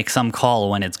have to make some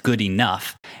call when it's good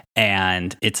enough,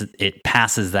 and it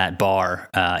passes that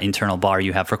internal bar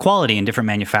you have for quality. And different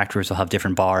manufacturers will have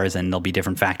different bars, and there'll be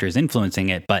different factors influencing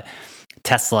it, but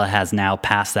Tesla has now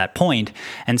passed that point.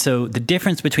 And so the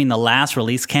difference between the last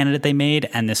release candidate they made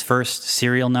and this first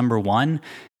serial number 1,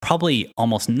 probably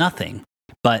almost nothing.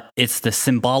 But it's the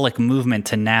symbolic movement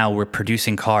to now we're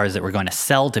producing cars that we're going to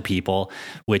sell to people,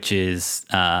 which is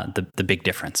the big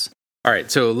difference. All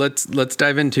right, so let's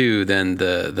dive into then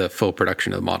the full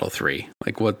production of the Model 3.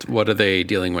 Like what are they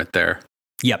dealing with there?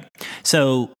 Yep.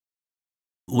 So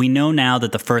we know now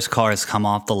that the first car has come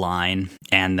off the line,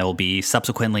 and there'll be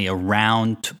subsequently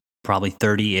around probably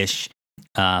 30-ish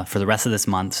for the rest of this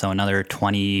month. So another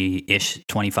 20-ish,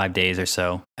 25 days or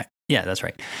so. Yeah, that's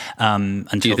right.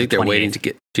 Do you think they're waiting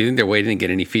to get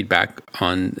any feedback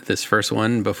on this first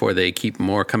one before they keep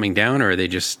more coming down, or do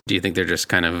you think they're just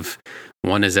kind of,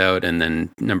 one is out and then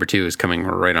number 2 is coming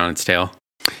right on its tail?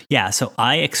 Yeah, so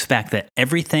I expect that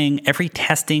every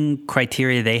testing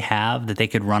criteria they have that they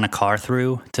could run a car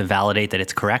through to validate that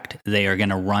it's correct, they are going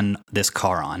to run this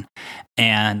car on.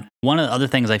 And one of the other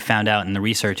things I found out in the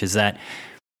research is that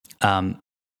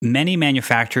many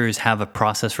manufacturers have a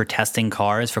process for testing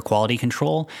cars for quality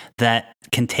control that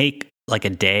can take like a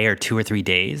day or 2 or 3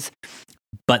 days.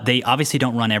 But they obviously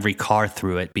don't run every car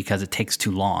through it because it takes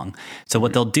too long. So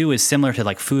what they'll do is similar to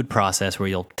like food process, where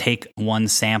you'll take one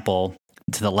sample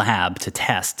to the lab to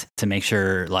test to make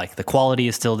sure like the quality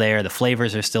is still there, the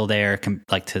flavors are still there,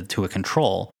 like to a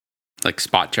control. Like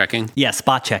spot checking? Yeah,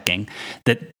 spot checking.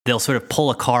 That they'll sort of pull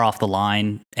a car off the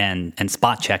line and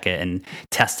spot check it and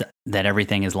test that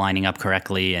everything is lining up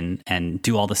correctly and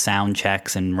do all the sound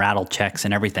checks and rattle checks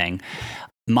and everything.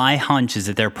 My hunch is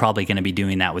that they're probably going to be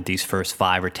doing that with these first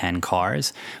 5 or 10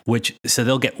 cars, so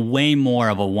they'll get way more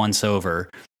of a once-over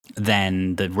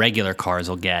than the regular cars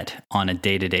will get on a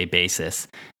day-to-day basis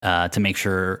to make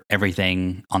sure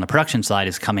everything on the production side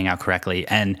is coming out correctly.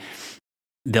 And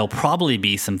there'll probably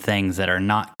be some things that are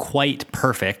not quite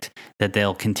perfect that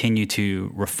they'll continue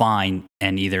to refine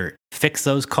and either fix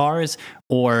those cars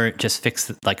or just fix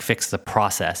the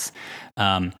process.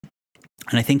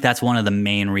 And I think that's one of the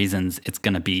main reasons it's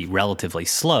going to be relatively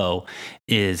slow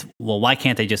is, well, why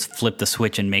can't they just flip the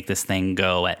switch and make this thing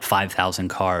go at 5,000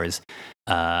 cars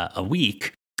a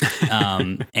week?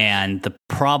 And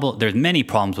there's many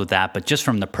problems with that, but just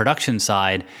from the production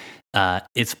side,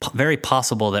 it's very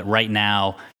possible that right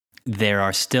now there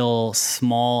are still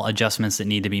small adjustments that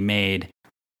need to be made,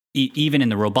 even in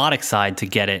the robotic side, to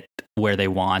get it where they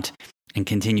want and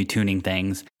continue tuning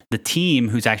things. The team,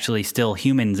 who's actually still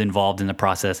humans involved in the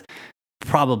process,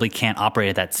 probably can't operate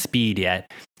at that speed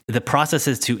yet. The process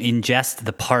is to ingest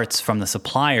the parts from the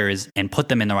suppliers and put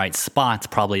them in the right spots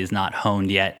probably is not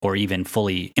honed yet or even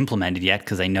fully implemented yet,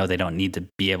 because they know they don't need to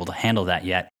be able to handle that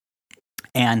yet.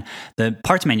 And the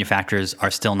parts manufacturers are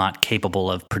still not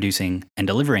capable of producing and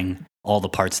delivering all the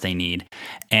parts they need.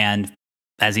 And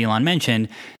as Elon mentioned,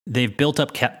 they've built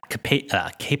up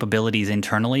capabilities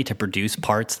internally to produce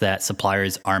parts that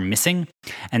suppliers are missing.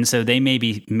 And so they may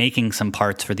be making some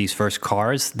parts for these first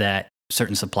cars that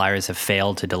certain suppliers have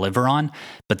failed to deliver on,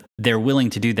 but they're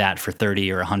willing to do that for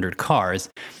 30 or 100 cars.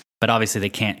 But obviously they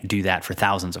can't do that for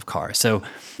thousands of cars. So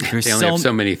there's they only have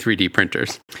so many 3D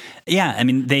printers. Yeah, I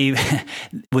mean,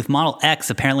 with Model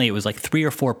X, apparently it was like 3 or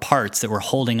 4 parts that were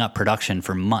holding up production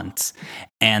for months,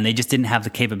 and they just didn't have the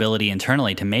capability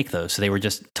internally to make those. So they were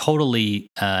just totally,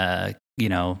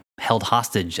 held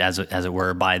hostage, as it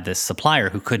were, by this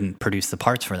supplier who couldn't produce the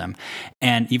parts for them.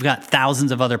 And you've got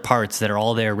thousands of other parts that are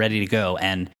all there ready to go.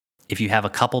 And if you have a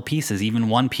couple pieces, even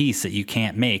one piece that you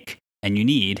can't make and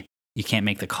you can't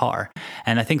make the car.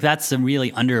 And I think that's a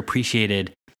really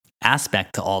underappreciated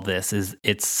aspect to all this. Is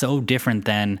it's so different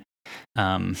than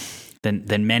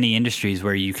many industries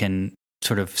where you can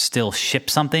sort of still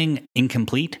ship something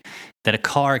incomplete, that a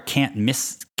car can't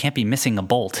be missing a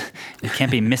bolt. It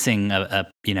can't be missing a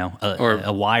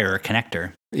wire or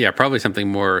connector. Yeah, probably something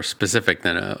more specific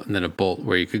than a bolt,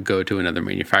 where you could go to another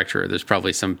manufacturer. There's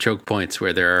probably some choke points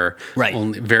where there are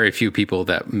only very few people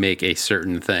that make a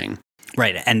certain thing.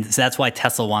 Right. And so that's why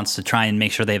Tesla wants to try and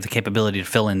make sure they have the capability to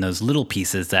fill in those little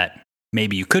pieces that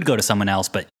maybe you could go to someone else,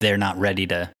 but they're not ready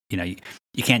to,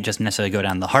 you can't just necessarily go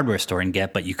down to the hardware store and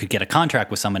get, but you could get a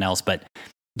contract with someone else, but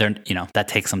that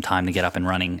takes some time to get up and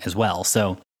running as well.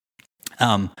 So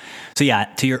yeah,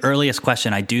 to your earliest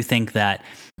question, I do think that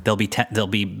they'll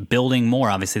be building more.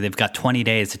 Obviously, they've got 20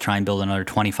 days to try and build another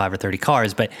 25 or 30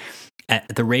 cars, but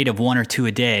at the rate of 1 or 2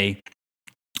 a day,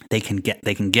 they can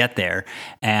get there,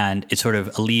 and it sort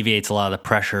of alleviates a lot of the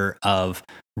pressure of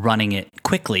running it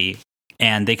quickly.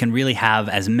 And they can really have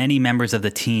as many members of the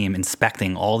team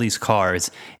inspecting all these cars,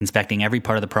 inspecting every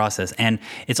part of the process. And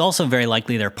it's also very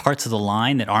likely there are parts of the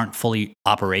line that aren't fully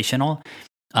operational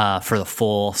for the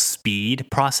full speed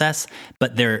process,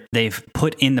 but they've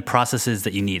put in the processes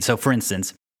that you need. So, for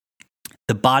instance,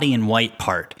 the body in white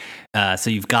part. So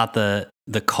you've got the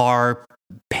car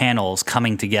panels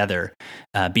coming together,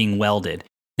 being welded.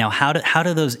 Now, how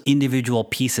do those individual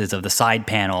pieces of the side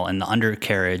panel and the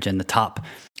undercarriage and the top,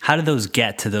 how do those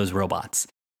get to those robots?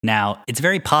 Now, it's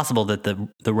very possible that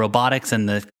the robotics and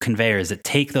the conveyors that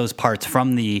take those parts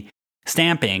from the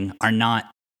stamping are not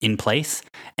in place,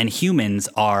 and humans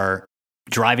are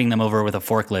driving them over with a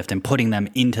forklift and putting them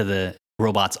into the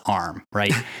robot's arm,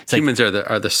 right? Humans are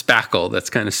the spackle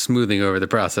that's kind of smoothing over the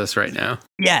process right now.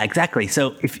 Yeah, exactly.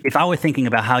 So if I were thinking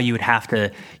about how you would have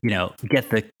to,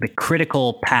 get the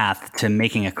critical path to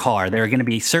making a car, there are going to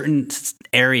be certain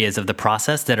areas of the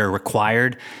process that are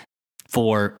required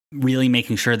for really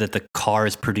making sure that the car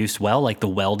is produced well, like the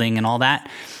welding and all that.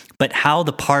 But how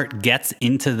the part gets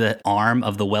into the arm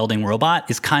of the welding robot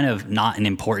is kind of not an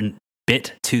important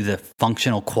bit to the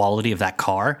functional quality of that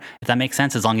car, if that makes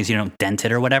sense, as long as you don't dent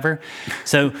it or whatever.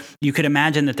 So you could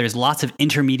imagine that there's lots of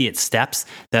intermediate steps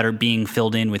that are being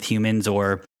filled in with humans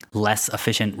or less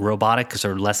efficient robotics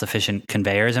or less efficient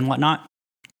conveyors and whatnot.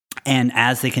 And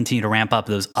as they continue to ramp up,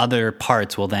 those other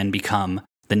parts will then become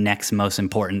the next most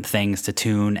important things to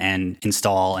tune and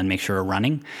install and make sure are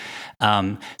running.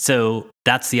 So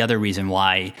that's the other reason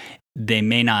why they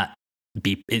may not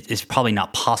be, it's probably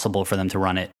not possible for them to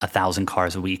run it 1,000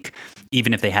 cars a week,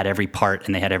 even if they had every part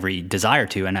and they had every desire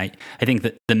to. And I think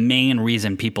that the main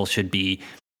reason people should be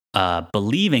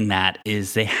believing that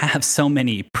is they have so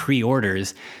many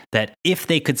pre-orders that if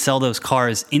they could sell those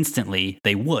cars instantly,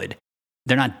 they would.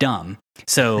 They're not dumb.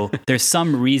 So there's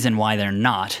some reason why they're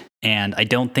not. And I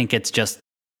don't think it's just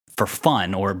for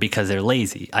fun or because they're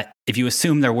lazy. If you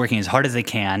assume they're working as hard as they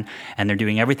can and they're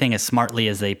doing everything as smartly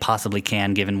as they possibly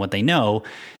can, given what they know,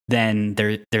 then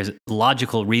there's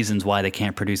logical reasons why they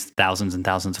can't produce thousands and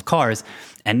thousands of cars.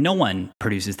 And no one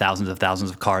produces thousands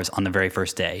of cars on the very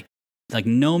first day. Like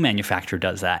no manufacturer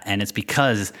does that. And it's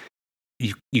because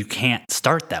you can't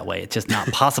start that way. It's just not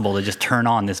possible to just turn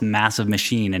on this massive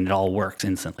machine and it all works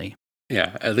instantly.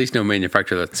 Yeah, at least no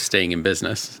manufacturer that's staying in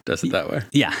business does it that way.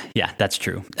 Yeah, that's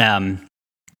true.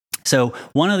 So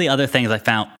one of the other things I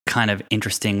found kind of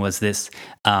interesting was this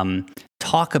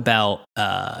talk about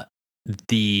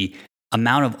the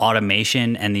amount of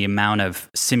automation and the amount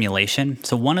of simulation.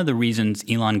 So one of the reasons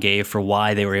Elon gave for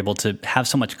why they were able to have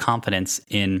so much confidence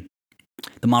in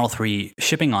the Model 3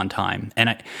 shipping on time. And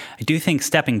I do think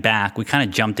stepping back, we kind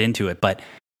of jumped into it, but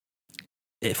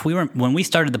when we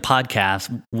started the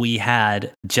podcast, we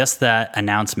had just that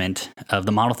announcement of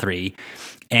the Model 3.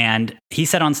 And he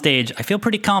said on stage, I feel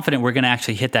pretty confident we're going to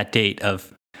actually hit that date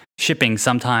of shipping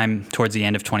sometime towards the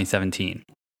end of 2017.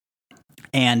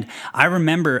 And I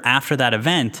remember after that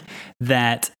event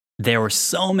that there were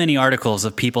so many articles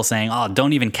of people saying, oh,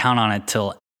 don't even count on it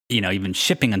till, even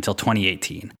shipping until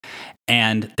 2018.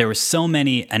 And there were so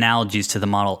many analogies to the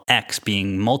Model X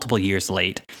being multiple years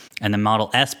late and the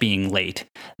Model S being late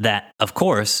that, of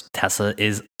course, Tesla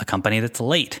is a company that's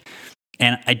late.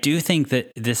 And I do think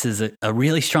that this is a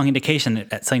really strong indication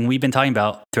that something we've been talking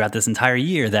about throughout this entire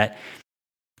year, that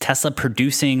Tesla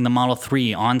producing the Model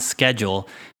 3 on schedule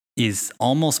is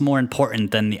almost more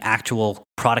important than the actual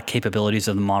product capabilities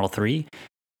of the Model 3,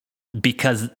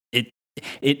 because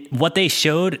what they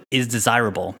showed is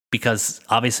desirable, because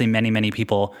obviously many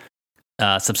people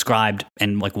subscribed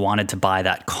and wanted to buy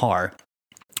that car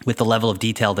with the level of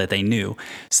detail that they knew.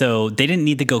 So they didn't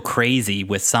need to go crazy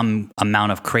with some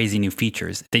amount of crazy new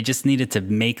features. They just needed to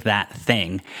make that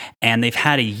thing. And they've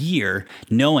had a year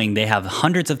knowing they have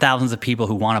hundreds of thousands of people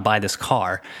who want to buy this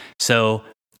car. So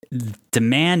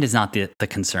demand is not the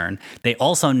concern. They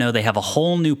also know they have a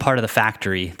whole new part of the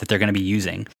factory that they're going to be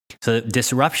using. So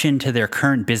disruption to their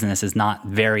current business is not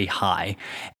very high.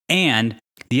 And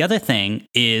the other thing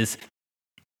is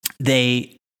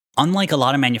they, unlike a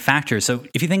lot of manufacturers, so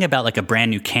if you think about like a brand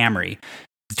new Camry,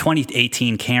 the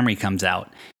 2018 Camry comes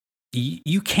out,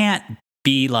 you can't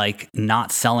be like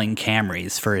not selling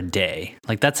Camrys for a day.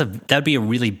 Like that'd be a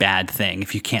really bad thing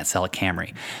if you can't sell a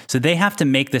Camry. So they have to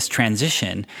make this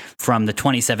transition from the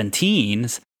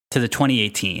 2017s to the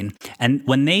 2018. And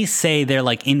when they say they're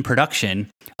like in production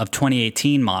of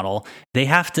 2018 model, they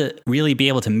have to really be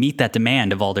able to meet that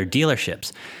demand of all their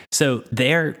dealerships. So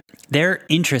their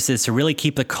interest is to really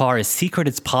keep the car as secret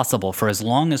as possible for as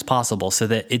long as possible, so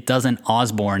that it doesn't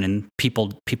Osborne and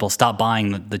people stop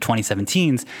buying the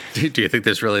 2017s. Do you think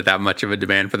there's really that much of a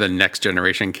demand for the next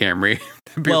generation Camry?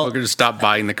 People are going to stop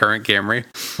buying the current Camry?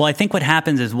 Well, I think what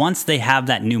happens is once they have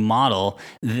that new model,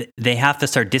 they have to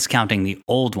start discounting the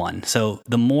old one. So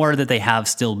the more that they have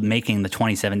still making the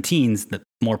 2017s, the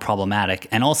more problematic.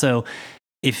 And also,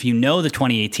 if you know the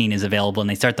 2018 is available and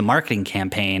they start the marketing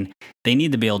campaign, they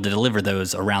need to be able to deliver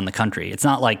those around the country. It's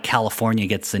not like California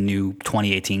gets a new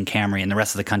 2018 Camry and the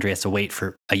rest of the country has to wait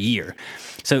for a year.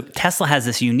 So Tesla has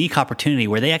this unique opportunity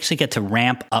where they actually get to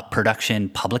ramp up production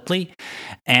publicly.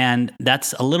 And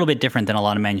that's a little bit different than a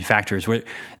lot of manufacturers, where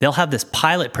they'll have this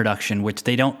pilot production, which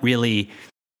they don't really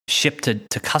ship to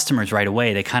customers right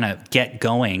away. They kind of get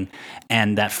going.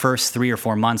 And that first 3 or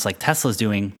 4 months, like Tesla's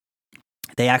doing,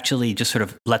 they actually just sort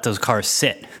of let those cars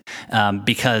sit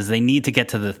because they need to get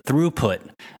to the throughput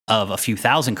of a few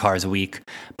thousand cars a week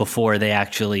before they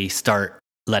actually start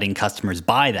letting customers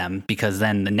buy them, because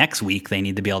then the next week they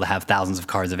need to be able to have thousands of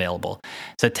cars available.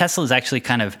 So Tesla is actually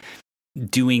kind of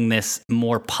doing this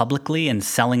more publicly and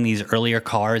selling these earlier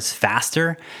cars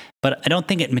faster. But I don't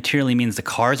think it materially means the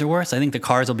cars are worse. I think the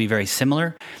cars will be very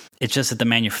similar. It's just that the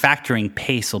manufacturing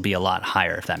pace will be a lot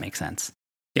higher, if that makes sense.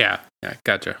 Yeah,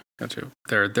 gotcha.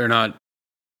 They're not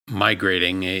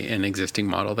migrating an existing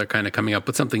model. They're kind of coming up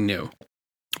with something new.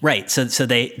 Right. So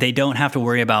they don't have to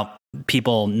worry about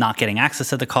people not getting access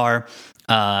to the car,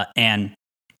 and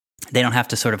they don't have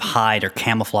to sort of hide or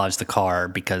camouflage the car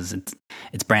because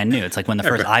it's brand new. It's like when the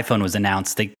first iPhone was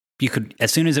announced, you could,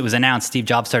 as soon as it was announced, Steve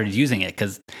Jobs started using it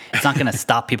because it's not going to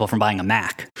stop people from buying a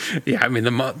Mac. Yeah, I mean,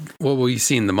 what we've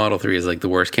seen, the Model 3 is like the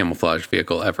worst camouflage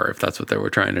vehicle ever, if that's what they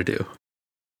were trying to do.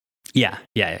 Yeah,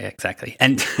 exactly.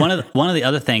 And one of the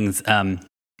other things I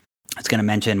was going to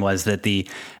mention was that the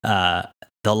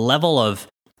level of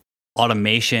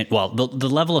automation, the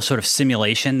level of sort of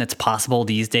simulation that's possible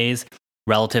these days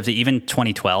relative to even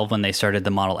 2012 when they started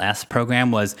the Model S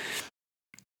program was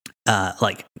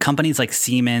like companies like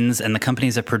Siemens and the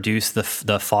companies that produce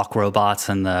the Falk robots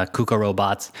and the KUKA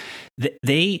robots,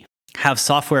 they have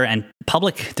software and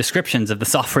public descriptions of the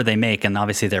software they make, and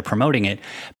obviously they're promoting it.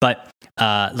 But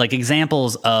like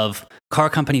examples of car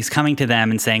companies coming to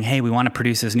them and saying, hey, we want to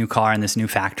produce this new car in this new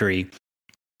factory.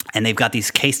 And they've got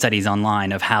these case studies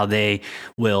online of how they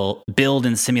will build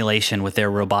in simulation with their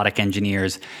robotic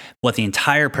engineers what the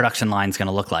entire production line is going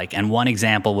to look like. And one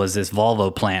example was this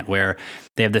Volvo plant where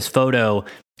they have this photo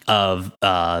of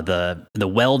the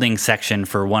welding section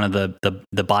for one of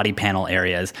the body panel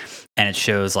areas, and it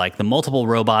shows like the multiple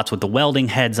robots with the welding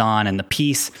heads on and the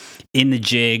piece in the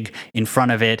jig in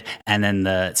front of it, and then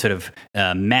the sort of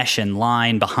mesh and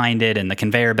line behind it and the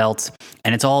conveyor belts,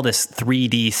 and it's all this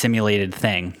 3D simulated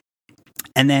thing.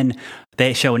 And then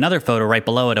they show another photo right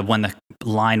below it of when the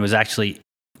line was actually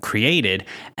created,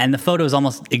 and the photo is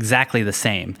almost exactly the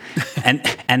same.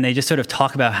 and they just sort of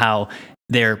talk about how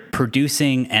they're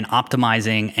producing and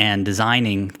optimizing and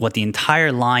designing what the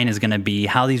entire line is going to be,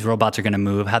 how these robots are going to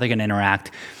move, how they're going to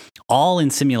interact, all in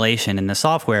simulation in the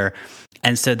software.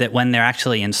 And so that when they're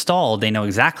actually installed, they know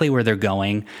exactly where they're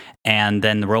going. And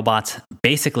then the robots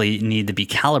basically need to be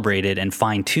calibrated and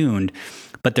fine-tuned,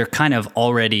 but they're kind of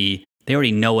they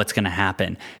already know what's going to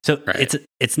happen. So right.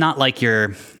 It's not like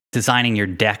you're designing your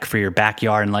deck for your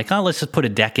backyard and like, oh, let's just put a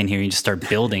deck in here and you just start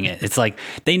building it. It's like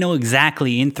they know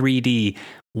exactly in 3D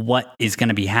what is going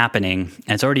to be happening,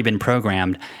 and it's already been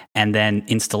programmed. And then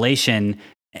installation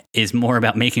is more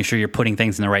about making sure you're putting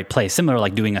things in the right place. Similar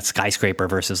like doing a skyscraper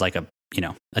versus like a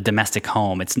domestic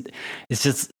home. It's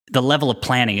just the level of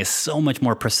planning is so much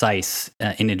more precise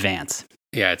in advance.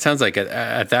 Yeah, it sounds like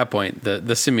at that point,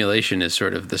 the simulation is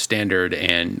sort of the standard,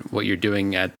 and what you're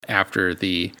doing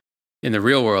in the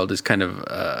real world is kind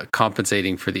of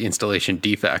compensating for the installation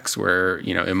defects where,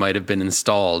 it might have been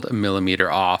installed a millimeter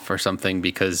off or something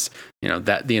because,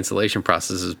 that the installation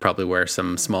process is probably where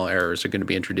some small errors are going to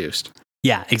be introduced.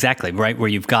 Yeah, exactly. Right. Where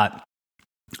you've got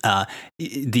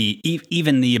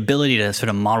even the ability to sort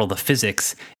of model the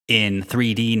physics in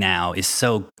 3D now is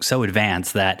so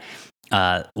advanced that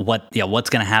what's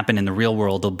going to happen in the real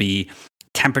world will be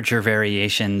temperature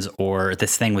variations, or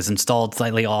this thing was installed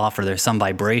slightly off, or there's some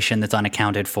vibration that's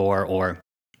unaccounted for, or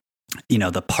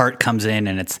the part comes in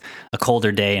and it's a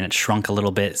colder day and it's shrunk a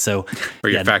little bit. So, or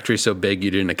your factory's so big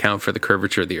you didn't account for the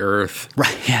curvature of the earth,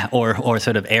 right? Yeah, or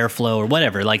sort of airflow or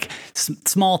whatever, like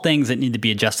small things that need to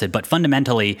be adjusted. But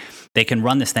fundamentally, they can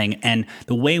run this thing, and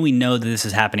the way we know that this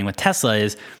is happening with Tesla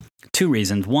is two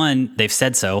reasons. One, they've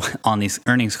said so on these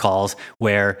earnings calls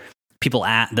where people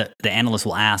the analysts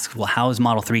will ask, well, how is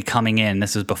Model 3 coming in?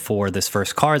 This is before this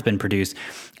first car has been produced.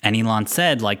 And Elon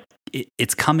said, like,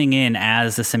 it's coming in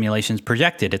as the simulations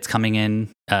projected. It's coming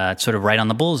in sort of right on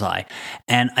the bullseye.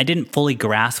 And I didn't fully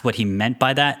grasp what he meant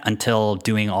by that until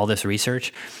doing all this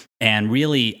research and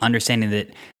really understanding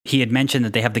that he had mentioned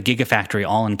that they have the Gigafactory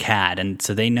all in CAD. And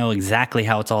so they know exactly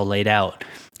how it's all laid out.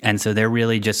 And so they're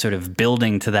really just sort of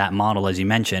building to that model, as you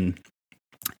mentioned.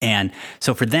 And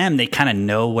so for them, they kind of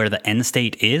know where the end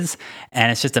state is,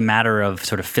 and it's just a matter of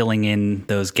sort of filling in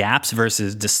those gaps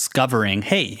versus discovering,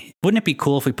 hey, wouldn't it be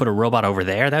cool if we put a robot over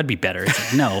there? That would be better. It's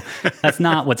like, no, that's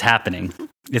not what's happening.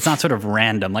 It's not sort of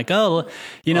random, like, oh,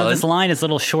 this line is a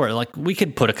little short. Like, we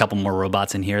could put a couple more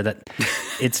robots in here. That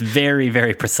it's very,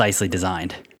 very precisely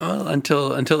designed. Well,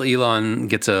 until Elon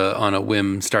gets on a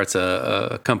whim, starts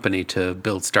a company to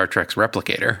build Star Trek's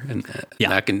replicator, and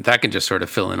that can just sort of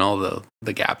fill in all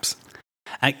the gaps.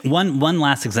 One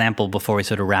last example before we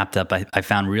sort of wrapped up, I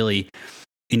found really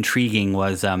intriguing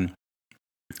was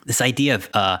this idea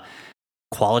of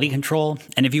quality control.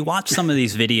 And if you watch some of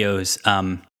these videos,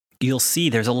 you'll see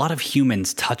there's a lot of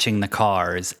humans touching the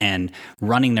cars and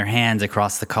running their hands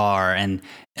across the car, and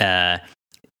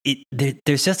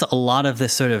there's just a lot of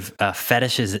this sort of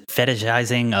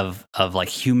fetishizing of like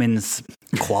humans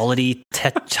quality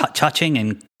touching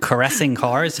and caressing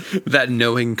cars. That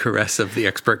knowing caress of the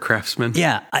expert craftsman.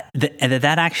 Yeah,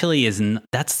 that actually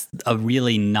that's a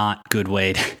really not good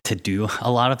way to do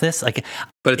a lot of this. Like,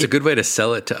 but it's a good way to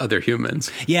sell it to other humans.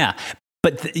 Yeah.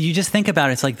 But you just think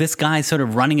about it, it's like this guy's sort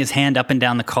of running his hand up and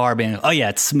down the car being, oh yeah,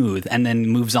 it's smooth, and then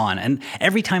moves on. And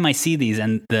every time I see these,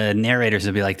 and the narrators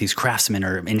will be like, these craftsmen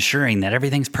are ensuring that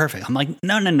everything's perfect. I'm like,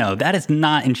 no, that is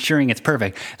not ensuring it's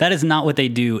perfect. That is not what they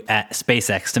do at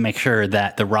SpaceX to make sure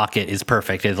that the rocket is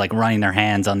perfect. It's like running their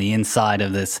hands on the inside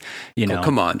of this, Oh,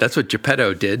 come on. That's what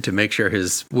Geppetto did to make sure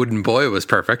his wooden boy was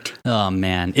perfect. Oh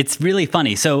man, it's really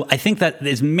funny. So I think that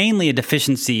is mainly a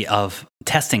deficiency of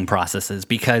testing processes,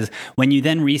 because when you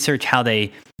then research how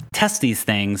they test these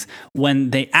things,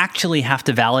 when they actually have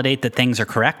to validate that things are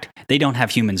correct, they don't have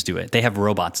humans do it. They have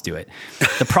robots do it.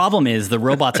 The problem is the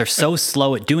robots are so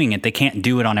slow at doing it, they can't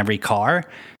do it on every car.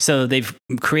 So they've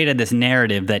created this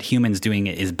narrative that humans doing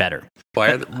it is better.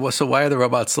 Why are the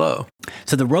robots slow?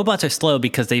 So the robots are slow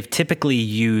because they've typically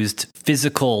used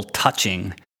physical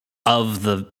touching of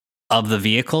the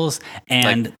vehicles,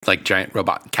 and like giant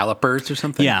robot calipers or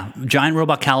something. Yeah, giant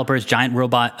robot calipers, giant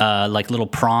robot like little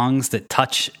prongs that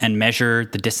touch and measure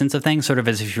the distance of things, sort of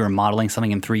as if you were modeling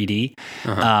something in 3D.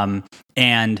 Uh-huh.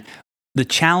 And the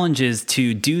challenge is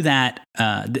to do that.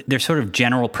 They're sort of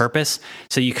general purpose,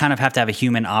 so you kind of have to have a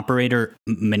human operator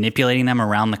manipulating them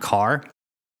around the car.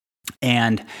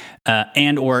 And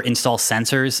or install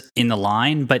sensors in the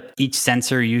line, but each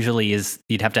sensor usually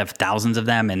you'd have to have thousands of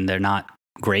them, and they're not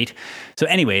great. So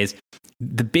anyways,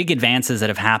 the big advances that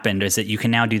have happened is that you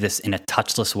can now do this in a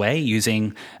touchless way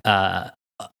using the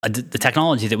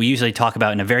technology that we usually talk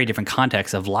about in a very different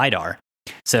context of LiDAR.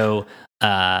 So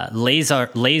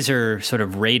laser sort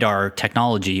of radar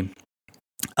technology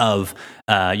of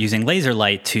using laser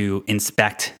light to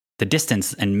inspect the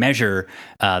distance and measure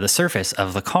the surface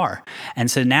of the car. And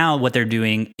so now what they're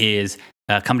doing is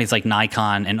companies like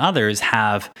Nikon and others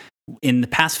have, in the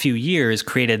past few years,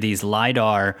 created these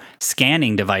LiDAR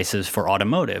scanning devices for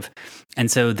automotive. And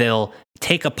so they'll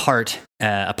take a part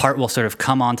will sort of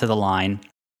come onto the line,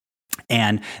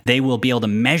 and they will be able to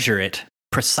measure it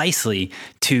precisely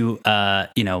to,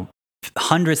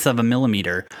 hundredths of a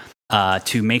millimeter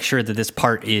to make sure that this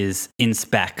part is in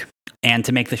spec, and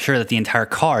to make sure that the entire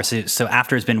car, so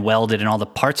after it's been welded and all the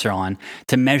parts are on,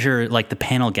 to measure like the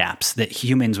panel gaps that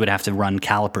humans would have to run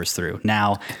calipers through.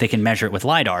 Now they can measure it with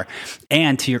LiDAR.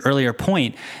 And to your earlier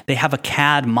point, they have a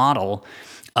CAD model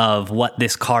of what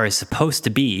this car is supposed to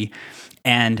be.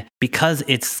 And because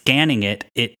it's scanning it,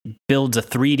 it builds a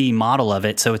 3D model of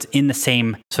it. So it's in the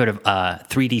same sort of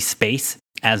 3D space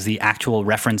as the actual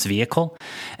reference vehicle.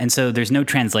 And so there's no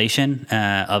translation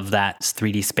of that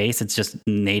 3D space. It's just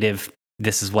native.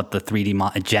 This is what the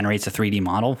 3D it generates a 3D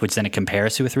model, which then it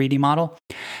compares to a 3D model.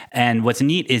 And what's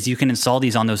neat is you can install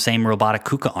these on those same robotic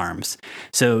KUKA arms.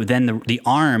 So then the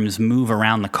arms move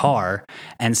around the car.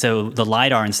 And so the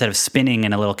LiDAR, instead of spinning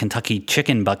in a little Kentucky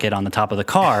chicken bucket on the top of the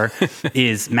car,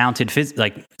 is mounted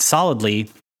solidly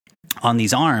on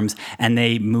these arms, and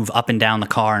they move up and down the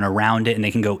car and around it, and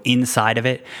they can go inside of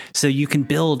it. So you can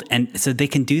build, and so they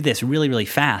can do this really, really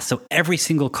fast. So every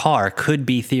single car could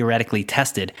be theoretically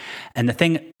tested. And the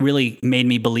thing really made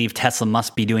me believe Tesla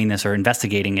must be doing this or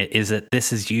investigating it is that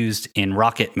this is used in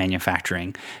rocket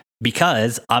manufacturing,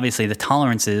 because obviously the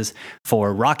tolerances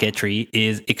for rocketry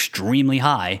is extremely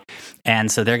high.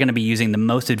 And so they're going to be using the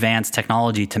most advanced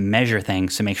technology to measure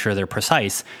things to make sure they're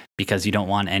precise, because you don't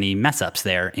want any mess ups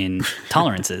there in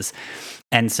tolerances.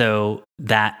 And so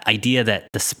that idea that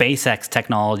the SpaceX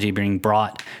technology being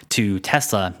brought to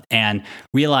Tesla, and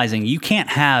realizing you can't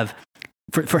have,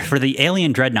 for the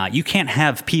alien dreadnought, you can't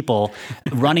have people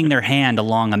running their hand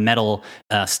along a metal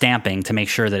stamping to make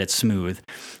sure that it's smooth.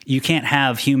 You can't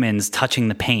have humans touching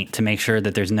the paint to make sure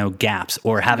that there's no gaps,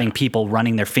 or having people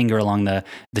running their finger along the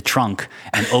trunk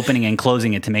and opening and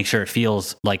closing it to make sure it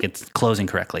feels like it's closing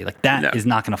correctly. Like that is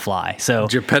not going to fly. So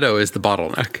Geppetto is the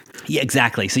bottleneck. Yeah,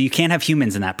 exactly. So you can't have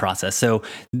humans in that process. So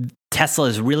Tesla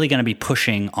is really going to be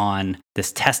pushing on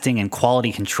this testing and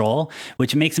quality control,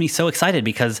 which makes me so excited,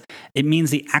 because it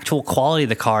means the actual quality of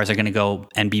the cars are going to go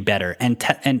and be better.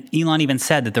 And Elon even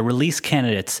said that the release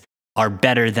candidates are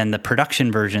better than the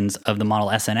production versions of the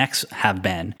Model S and X have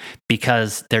been,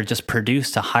 because they're just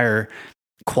produced to higher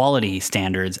quality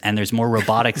standards, and there's more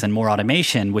robotics and more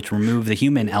automation, which remove the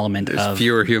human element. There's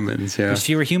fewer humans. Yeah, there's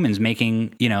fewer humans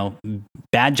making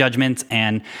bad judgments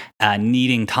and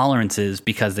needing tolerances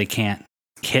because they can't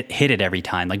hit it every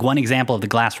time. Like one example of the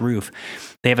glass roof,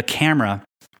 they have a camera,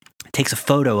 takes a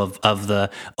photo of the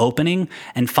opening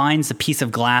and finds the piece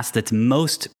of glass that's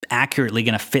most accurately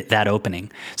going to fit that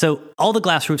opening. So all the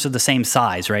glass roofs are the same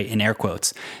size, right, in air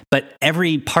quotes, but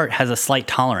every part has a slight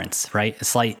tolerance, right,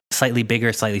 slightly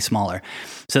bigger, slightly smaller.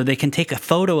 So they can take a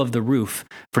photo of the roof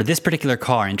for this particular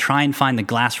car and try and find the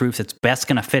glass roof that's best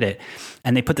going to fit it,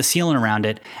 and they put the sealant around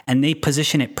it, and they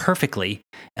position it perfectly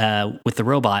with the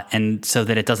robot, and so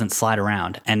that it doesn't slide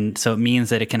around. And so it means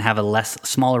that it can have a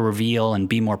smaller reveal and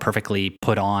be more perfectly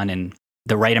put on, and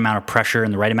the right amount of pressure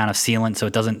and the right amount of sealant so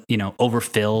it doesn't,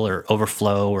 overfill or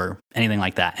overflow or anything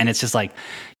like that. And it's just like,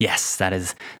 yes, that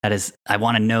is, I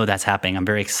want to know that's happening. I'm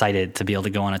very excited to be able to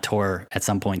go on a tour at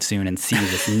some point soon and see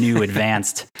this new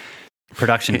advanced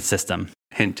production system.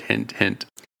 Hint, hint, hint.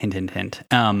 Hint, hint, hint.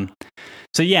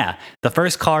 So yeah, the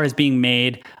first car is being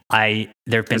made. There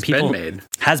have been people.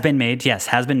 Has been made. Yes,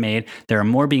 has been made. There are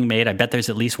more being made. I bet there's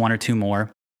at least one or two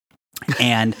more.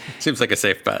 And seems like a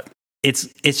safe bet. It's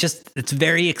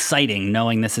very exciting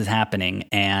knowing this is happening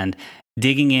and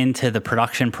digging into the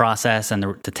production process and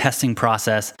the testing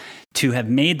process to have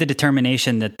made the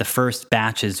determination that the first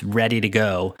batch is ready to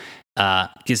go.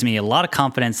 Gives me a lot of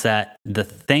confidence that the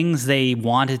things they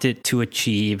wanted it to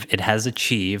achieve, it has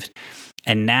achieved.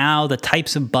 And now the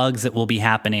types of bugs that will be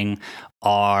happening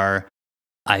are,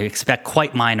 I expect,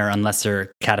 quite minor unless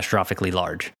they're catastrophically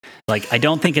large. Like, I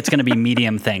don't think it's going to be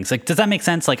medium things. Like, does that make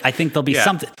sense? Like, I think there'll be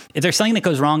something. If there's something that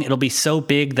goes wrong, it'll be so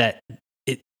big that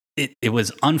it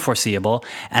was unforeseeable.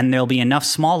 And there'll be enough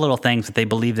small little things that they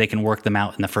believe they can work them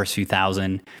out in the first few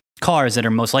thousand cars that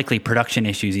are most likely production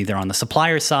issues, either on the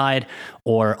supplier side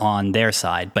or on their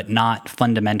side, but not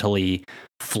fundamentally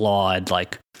flawed.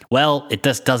 Like, well, it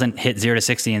just doesn't hit 0 to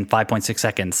 60 in 5.6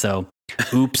 seconds. So,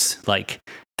 oops, like,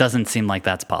 doesn't seem like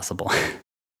that's possible.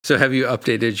 So have you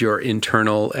updated your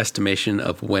internal estimation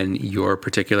of when your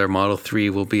particular Model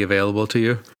 3 will be available to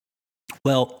you?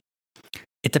 Well,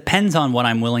 it depends on what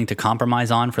I'm willing to compromise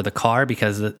on for the car,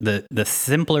 because the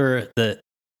simpler the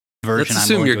version, let's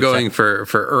assume you're going for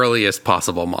earliest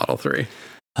possible Model 3.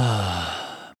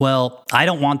 Well, I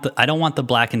don't want the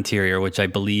black interior, which I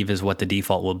believe is what the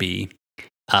default will be.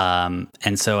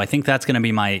 And so I think that's going to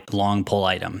be my long pull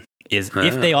item. If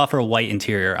they offer a white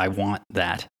interior, I want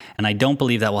that. And I don't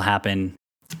believe that will happen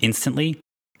instantly.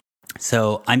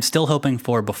 So I'm still hoping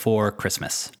for before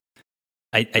Christmas.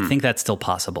 I think that's still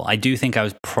possible. I do think I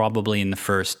was probably in the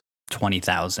first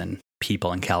 20,000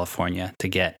 people in California to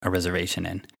get a reservation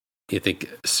in. You think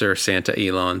Sir Santa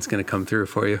Elon's going to come through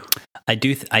for you? I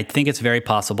do. I think it's very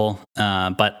possible,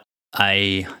 but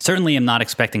I certainly am not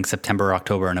expecting September,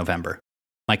 October, or November.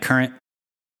 My current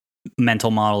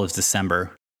mental model is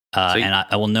December. And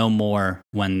I will know more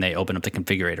when they open up the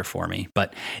configurator for me.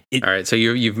 But all right, so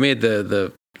you've made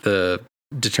the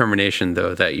determination,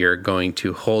 though, that you're going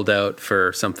to hold out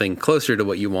for something closer to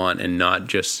what you want and not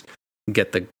just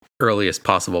get the earliest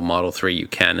possible Model 3 you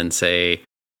can and say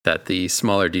that the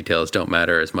smaller details don't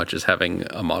matter as much as having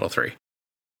a Model 3.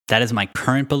 That is my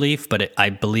current belief, but I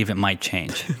believe it might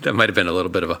change. That might have been a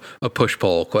little bit of a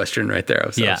push-pull question right there.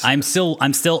 I'm still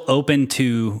open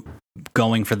to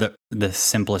going for the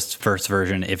simplest first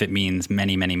version if it means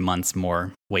many, many months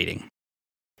more waiting.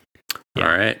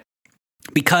 Yeah. All right.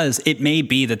 Because it may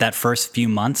be that first few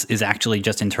months is actually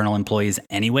just internal employees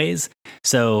anyways.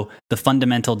 So the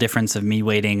fundamental difference of me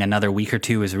waiting another week or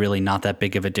two is really not that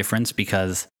big of a difference,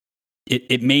 because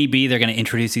it may be they're going to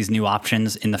introduce these new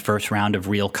options in the first round of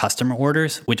real customer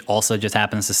orders, which also just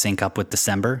happens to sync up with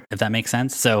December, if that makes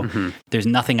sense. So there's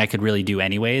nothing I could really do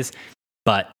anyways.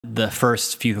 But the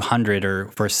first few hundred or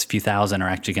first few thousand are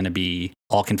actually going to be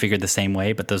all configured the same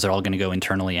way, but those are all going to go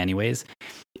internally anyways.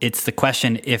 It's the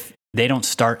question, if they don't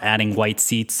start adding white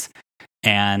seats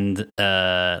and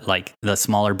like the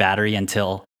smaller battery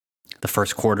until the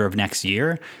first quarter of next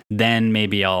year, then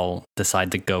maybe I'll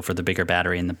decide to go for the bigger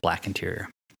battery and the black interior.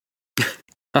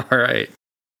 All right.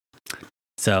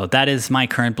 So that is my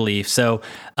current belief. So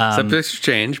subjects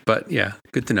change, but yeah,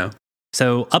 good to know.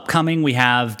 So upcoming, we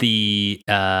have the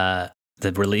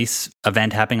release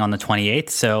event happening on the 28th.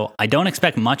 So I don't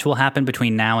expect much will happen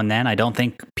between now and then. I don't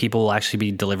think people will actually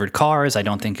be delivered cars. I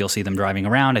don't think you'll see them driving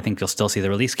around. I think you'll still see the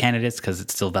release candidates, because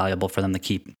it's still valuable for them to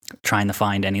keep trying to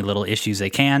find any little issues they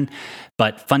can.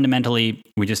 But fundamentally,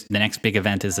 the next big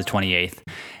event is the 28th.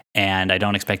 And I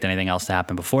don't expect anything else to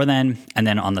happen before then. And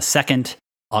then on the 2nd,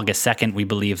 August 2nd, we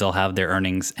believe they'll have their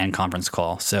earnings and conference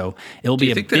call. So it'll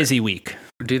be a busy week.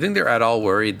 Do you think they're at all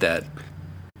worried that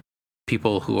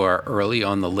people who are early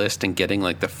on the list and getting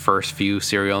like the first few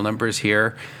serial numbers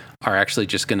here are actually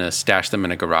just going to stash them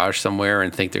in a garage somewhere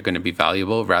and think they're going to be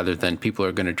valuable, rather than people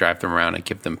are going to drive them around and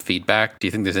give them feedback? Do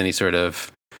you think there's any sort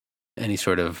of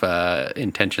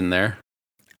intention there?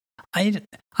 I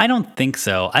don't think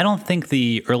so. I don't think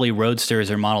the early Roadsters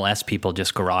or Model S people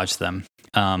just garage them.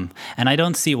 And I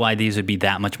don't see why these would be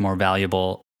that much more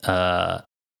valuable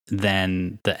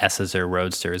than the S's or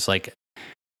Roadsters.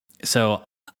 So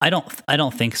I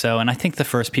don't think so. And I think the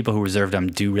first people who reserved them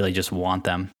do really just want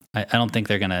them. I don't think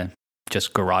they're going to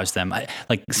just garage them.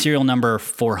 Like serial number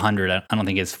 400, I don't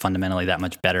think it's fundamentally that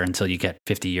much better until you get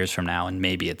 50 years from now, and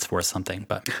maybe it's worth something.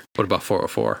 But what about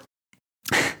 404?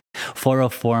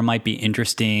 404 might be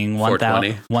interesting.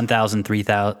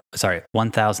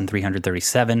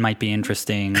 1,337 might be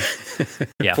interesting.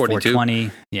 Yeah,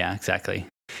 420. Yeah, exactly.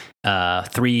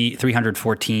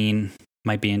 314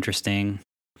 might be interesting.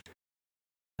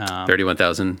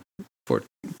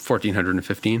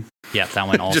 31,115. Yeah, that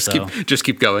one also. just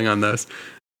keep going on those.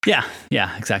 Yeah,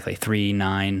 exactly.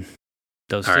 39.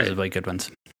 Those are really good ones.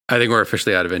 I think we're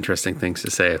officially out of interesting things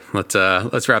to say.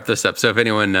 Let's wrap this up. So if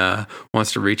anyone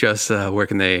wants to reach us, where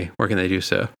can they do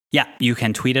so? Yeah, you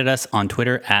can tweet at us on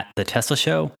Twitter at The Tesla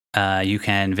Show. You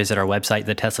can visit our website,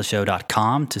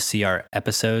 theteslashow.com, to see our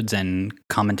episodes and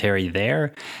commentary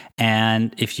there.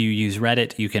 And if you use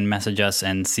Reddit, you can message us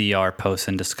and see our posts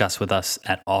and discuss with us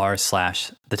at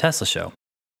r/The Tesla Show.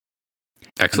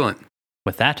 Excellent.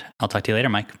 With that, I'll talk to you later,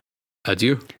 Mike.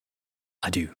 Adieu.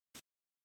 Adieu.